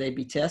responders, they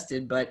be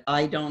tested, but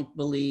I don't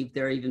believe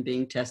they're even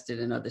being tested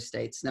in other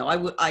states. No,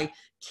 I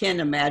can't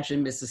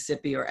imagine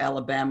Mississippi or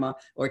Alabama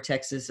or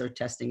Texas are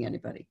testing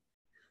anybody.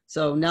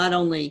 So not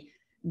only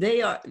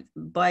they are,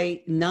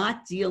 by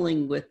not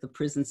dealing with the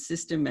prison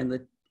system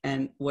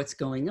and what's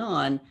going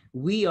on,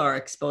 we are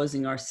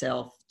exposing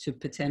ourselves to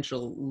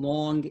potential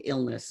long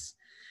illness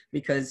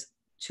because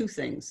two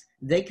things,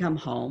 they come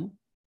home,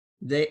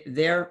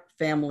 their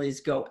families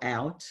go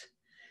out.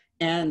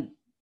 And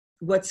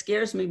what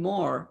scares me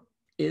more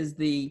is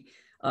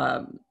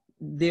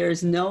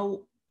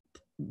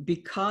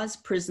because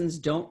prisons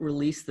don't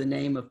release the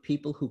name of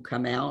people who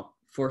come out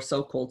for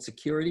so-called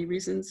security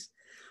reasons,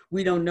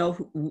 we don't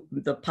know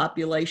the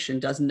population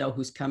doesn't know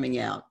who's coming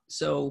out.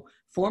 So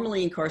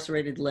formerly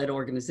incarcerated led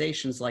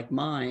organizations like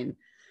mine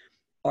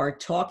are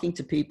talking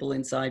to people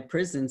inside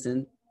prisons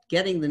and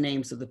getting the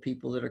names of the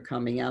people that are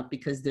coming out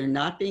because they're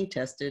not being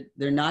tested,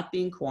 they're not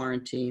being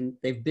quarantined,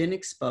 they've been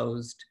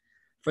exposed.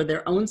 For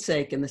their own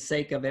sake and the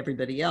sake of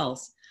everybody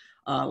else,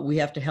 we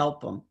have to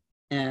help them.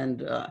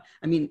 And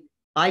I mean,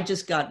 I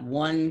just got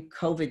one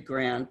COVID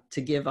grant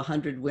to give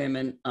 100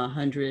 women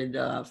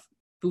 100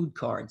 food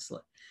cards.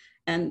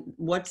 And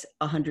what's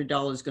 $100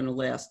 going to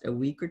last? A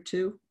week or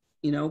two?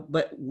 You know,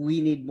 but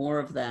we need more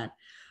of that.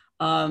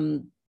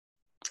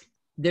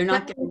 They're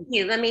not getting...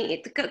 Let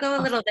me go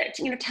a little bit.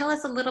 You know, tell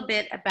us a little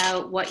bit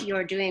about what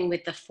you're doing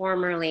with the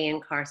formerly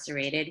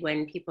incarcerated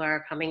when people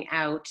are coming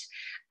out.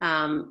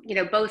 You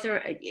know, both are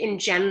in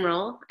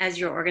general, as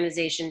your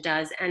organization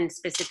does, and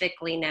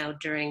specifically now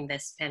during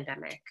this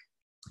pandemic.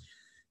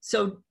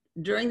 So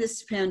during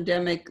this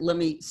pandemic, let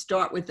me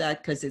start with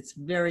that because it's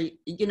very,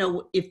 you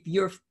know,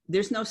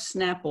 there's no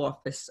SNAP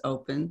office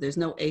open, there's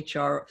no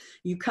HR.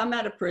 You come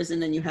out of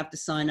prison and you have to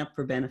sign up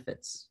for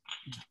benefits.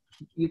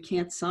 You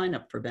can't sign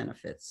up for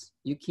benefits.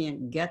 You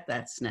can't get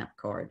that SNAP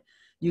card.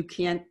 You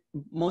can't,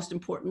 most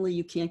importantly,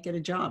 you can't get a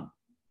job.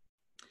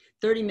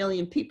 30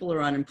 million people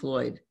are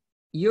unemployed.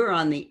 You're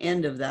on the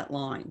end of that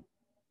line.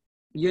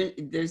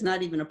 There's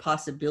not even a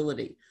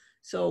possibility.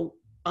 So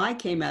I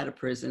came out of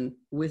prison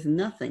with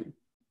nothing.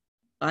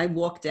 I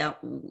walked out,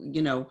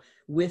 you know,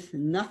 with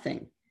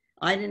nothing.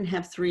 I didn't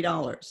have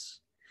 $3.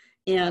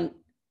 And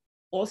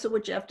also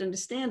what you have to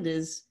understand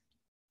is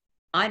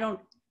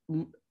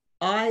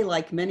I,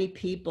 like many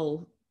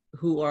people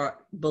who are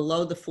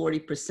below the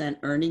 40%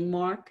 earning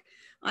mark,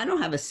 I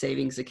don't have a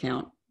savings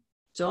account.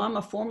 So I'm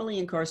a formerly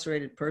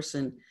incarcerated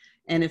person.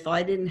 And if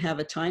I didn't have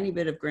a tiny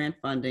bit of grant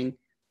funding,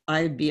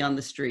 I'd be on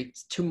the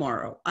streets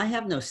tomorrow. I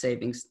have no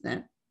savings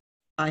net.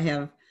 I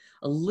have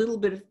a little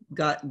bit of,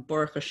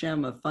 Baruch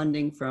Hashem, of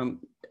funding from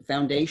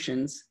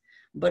foundations,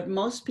 but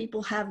most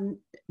people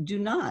do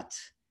not.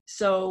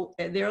 So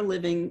they're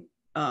living,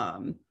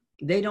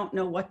 they don't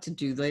know what to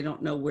do. They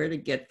don't know where to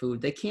get food.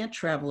 They can't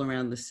travel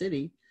around the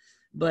city,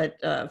 but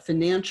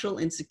financial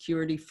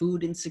insecurity,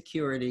 food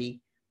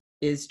insecurity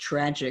is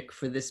tragic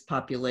for this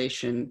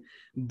population,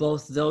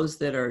 both those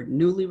that are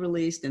newly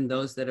released and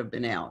those that have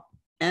been out.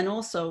 And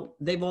also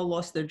they've all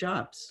lost their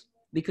jobs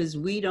because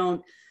we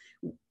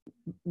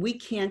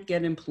can't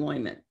get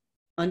employment.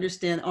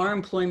 Understand, our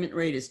employment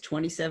rate is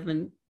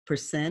 27%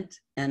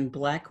 and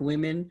Black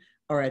women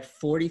are at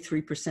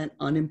 43%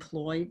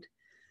 unemployed.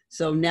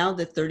 So now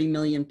that 30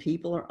 million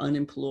people are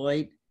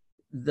unemployed,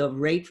 the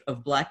rate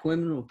of Black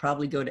women will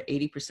probably go to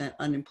 80%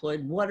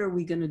 unemployed. What are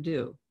we going to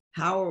do?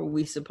 How are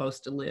we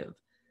supposed to live?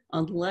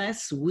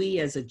 Unless we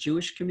as a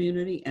Jewish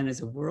community and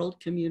as a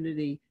world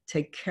community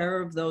take care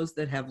of those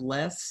that have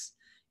less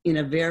in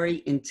a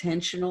very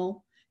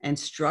intentional and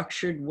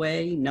structured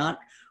way, not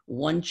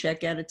one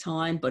check at a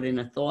time, but in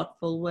a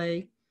thoughtful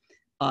way,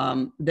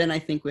 then I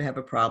think we have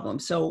a problem.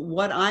 So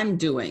what I'm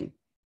doing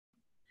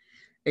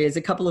is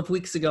a couple of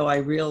weeks ago, I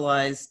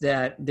realized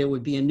that there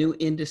would be a new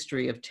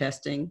industry of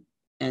testing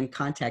and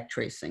contact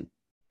tracing.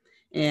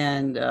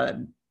 And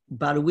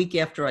about a week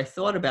after I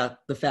thought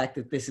about the fact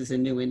that this is a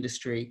new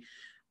industry,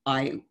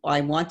 I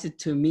wanted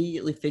to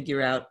immediately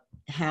figure out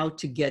how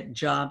to get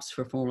jobs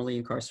for formerly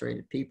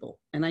incarcerated people.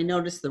 And I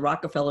noticed the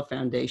Rockefeller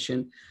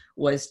Foundation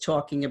was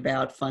talking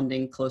about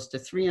funding close to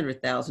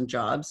 300,000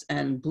 jobs,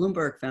 and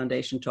Bloomberg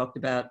Foundation talked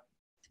about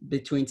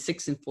between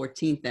 6 and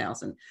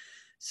 14,000.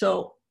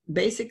 So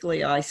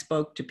basically, I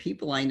spoke to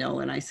people I know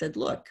and I said,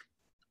 look,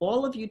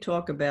 all of you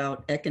talk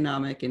about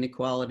economic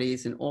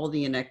inequalities and all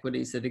the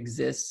inequities that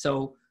exist.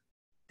 So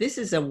this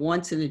is a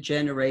once in a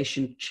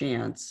generation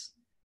chance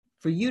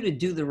for you to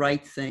do the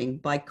right thing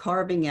by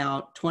carving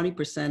out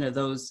 20%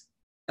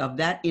 of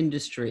that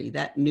industry,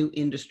 that new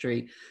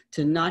industry,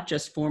 to not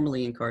just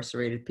formerly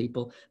incarcerated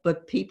people,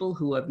 but people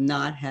who have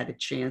not had a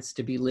chance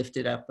to be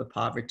lifted up of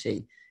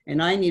poverty.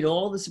 And I need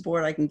all the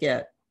support I can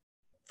get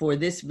for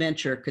this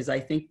venture, because I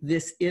think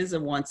this is a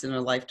once in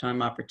a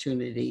lifetime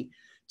opportunity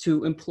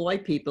to employ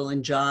people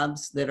in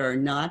jobs that are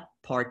not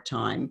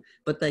part-time,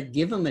 but that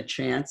give them a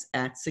chance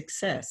at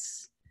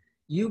success.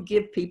 You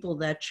give people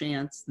that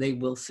chance, they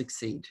will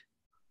succeed.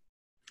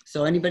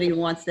 So anybody who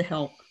wants to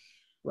help,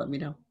 let me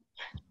know.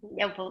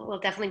 Yeah, we'll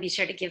definitely be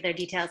sure to give their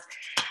details.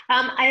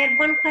 I had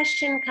one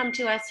question come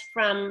to us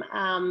from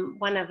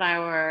one of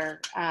our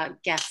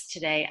guests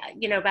today,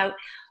 about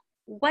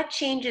what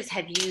changes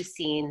have you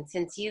seen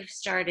since you've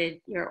started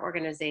your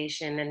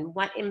organization, and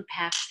what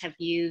impacts have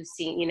you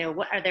seen?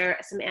 What are there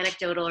some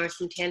anecdotal or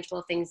some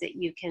tangible things that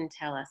you can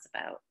tell us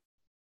about?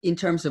 In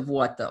terms of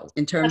what, though?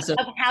 In terms of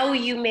how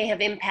you may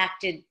have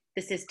impacted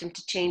the system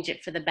to change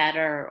it for the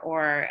better,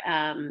 or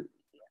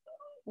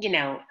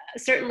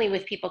certainly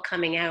with people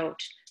coming out,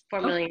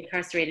 formerly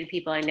incarcerated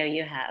people, I know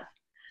you have.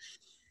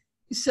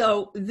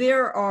 So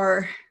there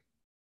are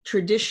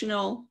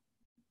traditional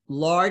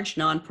large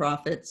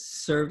nonprofits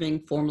serving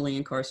formerly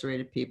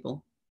incarcerated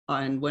people.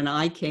 And when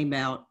I came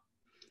out,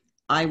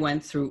 I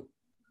went through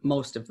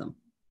most of them.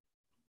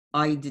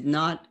 I did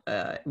not,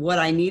 what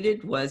I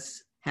needed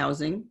was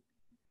housing,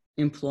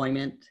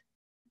 employment,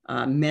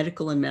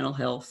 medical and mental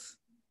health,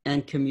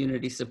 and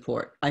community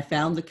support. I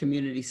found the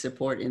community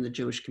support in the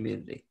Jewish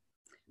community,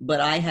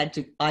 but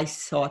I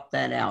sought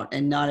that out,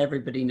 and not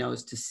everybody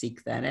knows to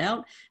seek that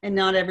out, and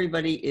not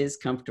everybody is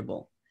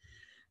comfortable.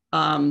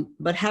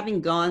 But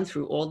having gone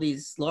through all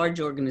these large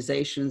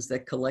organizations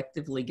that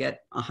collectively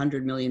get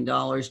 $100 million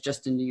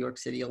just in New York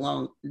City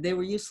alone, they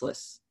were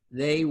useless.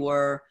 They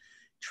were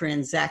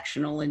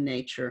transactional in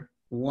nature.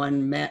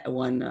 One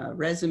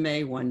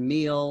resume, one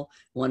meal,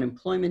 one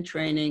employment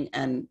training,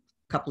 and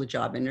a couple of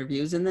job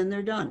interviews, and then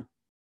they're done.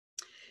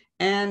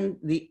 And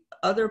the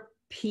other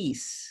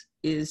piece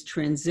is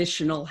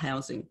transitional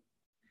housing.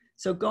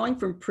 So going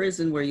from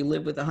prison where you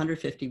live with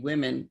 150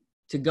 women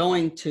to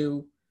going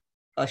to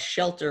a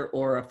shelter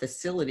or a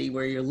facility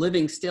where you're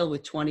living still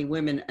with 20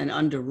 women and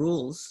under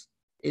rules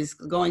is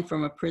going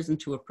from a prison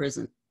to a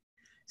prison.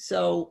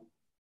 So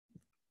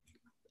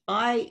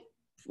I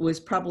was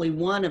probably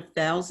one of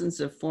thousands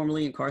of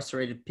formerly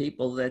incarcerated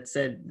people that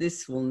said,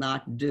 this will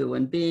not do.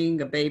 And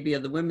being a baby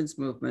of the women's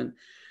movement,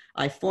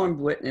 I formed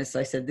Witness.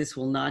 I said, this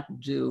will not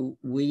do.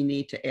 We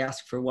need to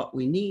ask for what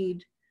we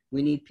need.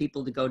 We need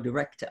people to go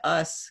direct to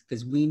us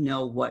because we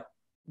know what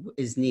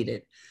is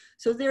needed.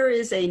 So there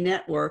is a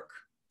network.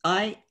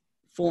 I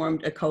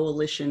formed a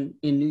coalition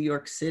in New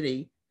York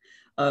City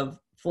of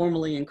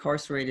formerly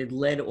incarcerated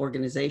led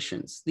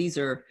organizations. These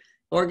are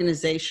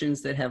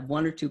organizations that have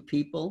one or two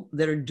people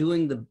that are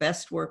doing the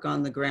best work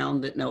on the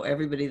ground, that know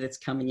everybody that's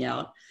coming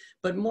out.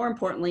 But more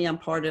importantly, I'm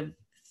part of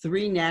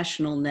 3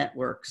 national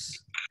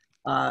networks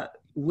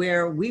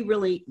where we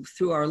really,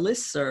 through our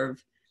listserv,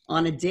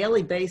 on a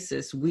daily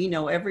basis, we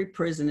know every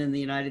prison in the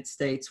United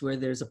States where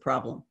there's a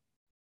problem.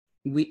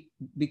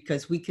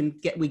 Because we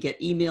get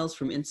emails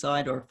from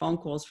inside or phone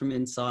calls from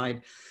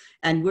inside,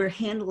 and we're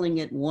handling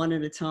it one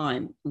at a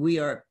time. We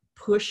are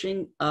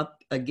pushing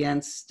up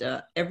against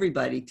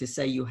everybody to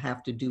say you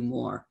have to do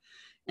more.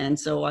 And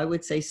so I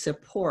would say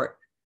support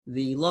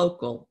the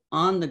local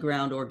on the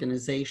ground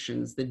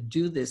organizations that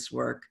do this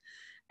work.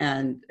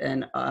 And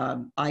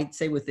I'd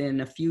say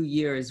within a few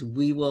years,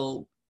 we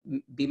will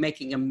be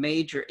making a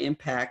major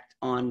impact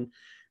on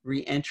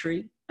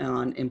reentry,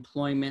 on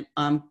employment.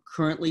 I'm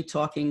currently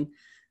talking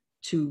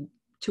to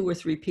 2 or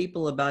 3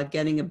 people about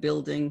getting a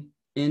building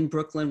in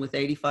Brooklyn with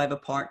 85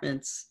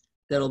 apartments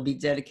that'll be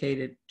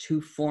dedicated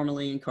to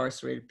formerly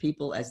incarcerated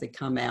people as they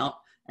come out,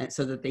 and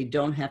so that they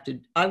don't have to.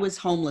 I was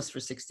homeless for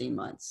 16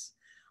 months.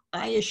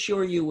 I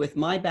assure you, with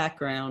my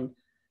background,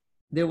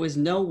 there was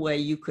no way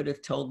you could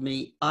have told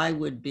me I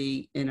would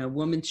be in a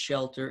women's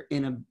shelter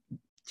in a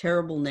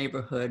terrible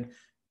neighborhood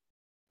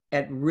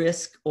at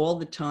risk all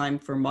the time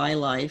for my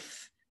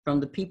life from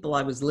the people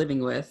I was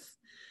living with.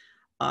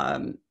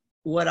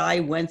 What I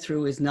went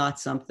through is not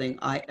something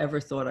I ever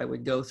thought I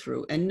would go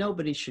through, and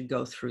nobody should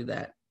go through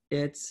that.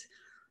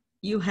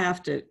 You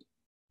have to,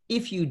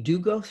 if you do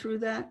go through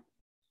that,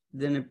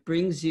 then it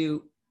brings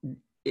you,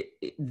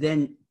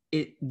 then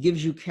it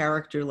gives you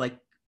character. Like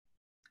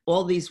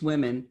all these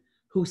women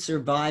who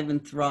survive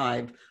and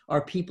thrive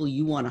are people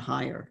you want to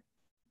hire.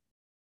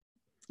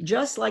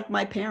 Just like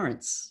my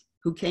parents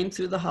who came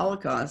through the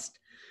Holocaust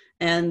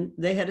and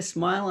they had a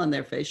smile on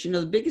their face. You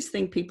know, the biggest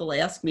thing people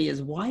ask me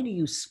is, why do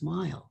you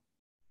smile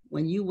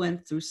when you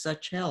went through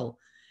such hell?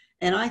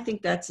 And I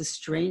think that's a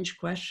strange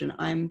question.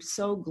 I'm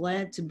so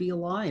glad to be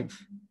alive.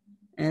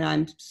 And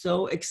I'm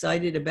so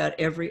excited about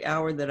every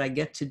hour that I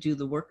get to do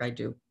the work I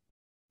do.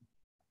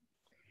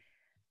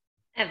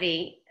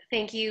 Evie,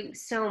 thank you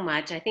so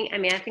much. I think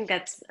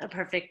that's a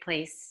perfect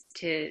place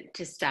to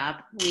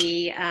stop.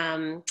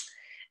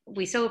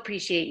 We so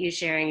appreciate you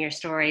sharing your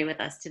story with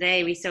us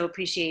today. We so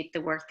appreciate the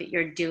work that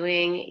you're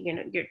doing. You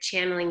know, you're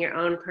channeling your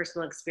own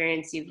personal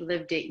experience. You've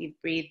lived it, you've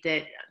breathed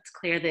it. It's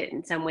clear that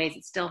in some ways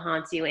it still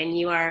haunts you, and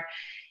you are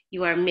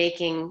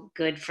making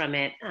good from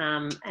it.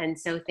 And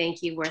so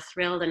thank you. We're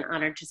thrilled and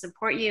honored to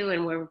support you,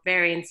 and we're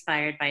very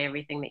inspired by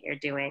everything that you're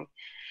doing.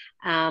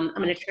 I'm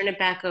going to turn it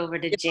back over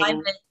to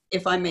Jane.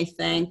 If I may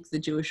thank the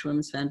Jewish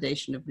Women's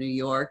Foundation of New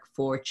York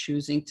for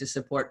choosing to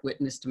support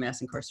Witness to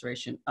Mass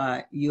Incarceration.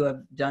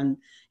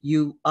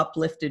 You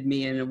uplifted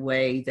me in a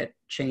way that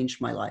changed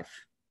my life.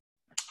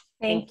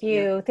 Thank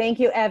you. Thank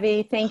you,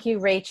 Evie. Thank you,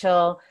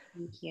 Rachel.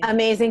 Thank you.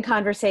 Amazing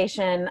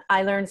conversation.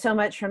 I learned so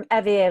much from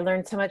Evie. I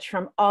learned so much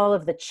from all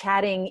of the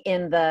chatting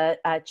in the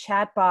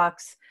chat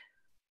box.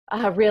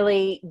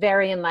 Really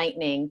very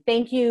enlightening.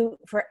 Thank you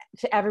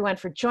to everyone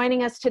for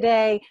joining us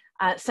today.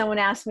 Someone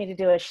asked me to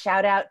do a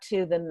shout out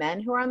to the men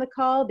who are on the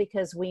call,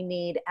 because we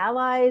need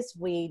allies.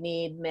 We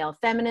need male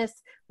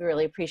feminists. We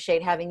really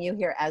appreciate having you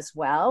here, as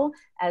well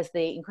as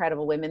the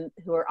incredible women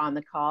who are on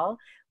the call.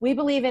 We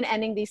believe in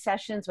ending these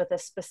sessions with a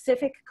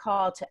specific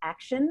call to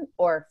action,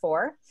 or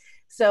four.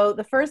 So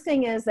the first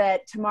thing is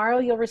that tomorrow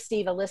you'll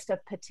receive a list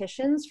of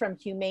petitions from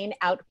Humane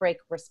Outbreak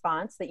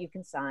Response that you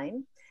can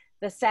sign.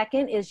 The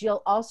second is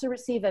you'll also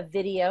receive a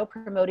video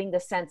promoting the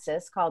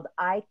census called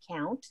I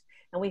Count,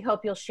 and we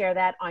hope you'll share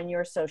that on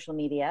your social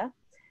media.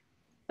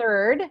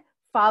 Third,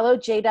 follow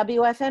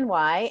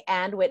JWFNY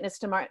and Witness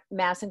to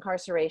Mass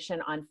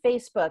Incarceration on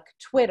Facebook,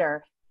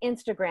 Twitter,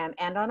 Instagram,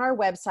 and on our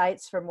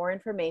websites for more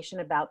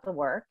information about the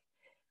work.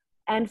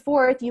 And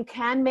fourth, you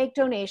can make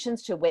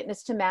donations to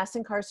Witness to Mass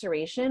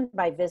Incarceration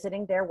by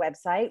visiting their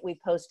website. We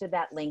posted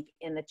that link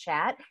in the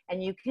chat,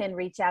 and you can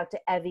reach out to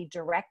Evie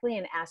directly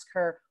and ask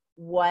her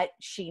what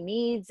she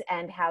needs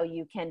and how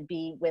you can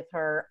be with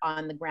her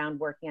on the ground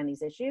working on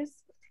these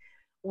issues.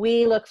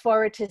 We look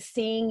forward to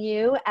seeing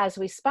you as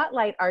we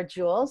spotlight our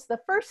jewels the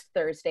first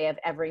Thursday of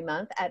every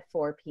month at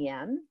 4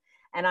 p.m.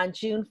 And on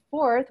June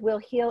 4th,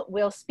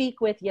 we'll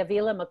speak with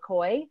Yavila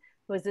McCoy,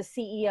 who is the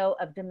CEO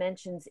of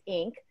Dimensions,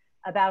 Inc.,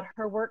 about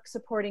her work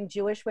supporting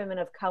Jewish women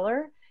of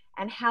color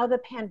and how the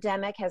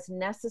pandemic has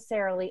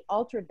necessarily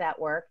altered that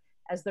work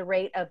as the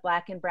rate of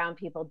Black and brown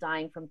people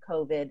dying from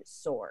COVID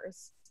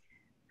soars.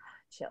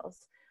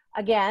 Chills.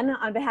 Again,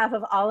 on behalf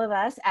of all of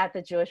us at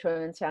the Jewish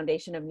Women's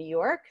Foundation of New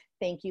York,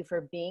 thank you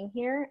for being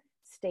here.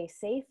 Stay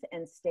safe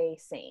and stay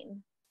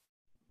sane.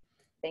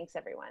 Thanks,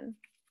 everyone.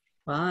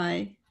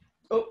 Bye.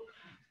 Oh,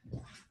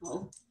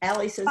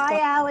 Allie says bye.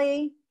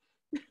 Allie.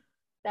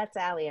 That's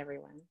Allie,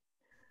 everyone.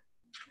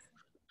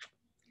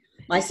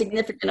 My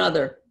significant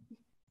other.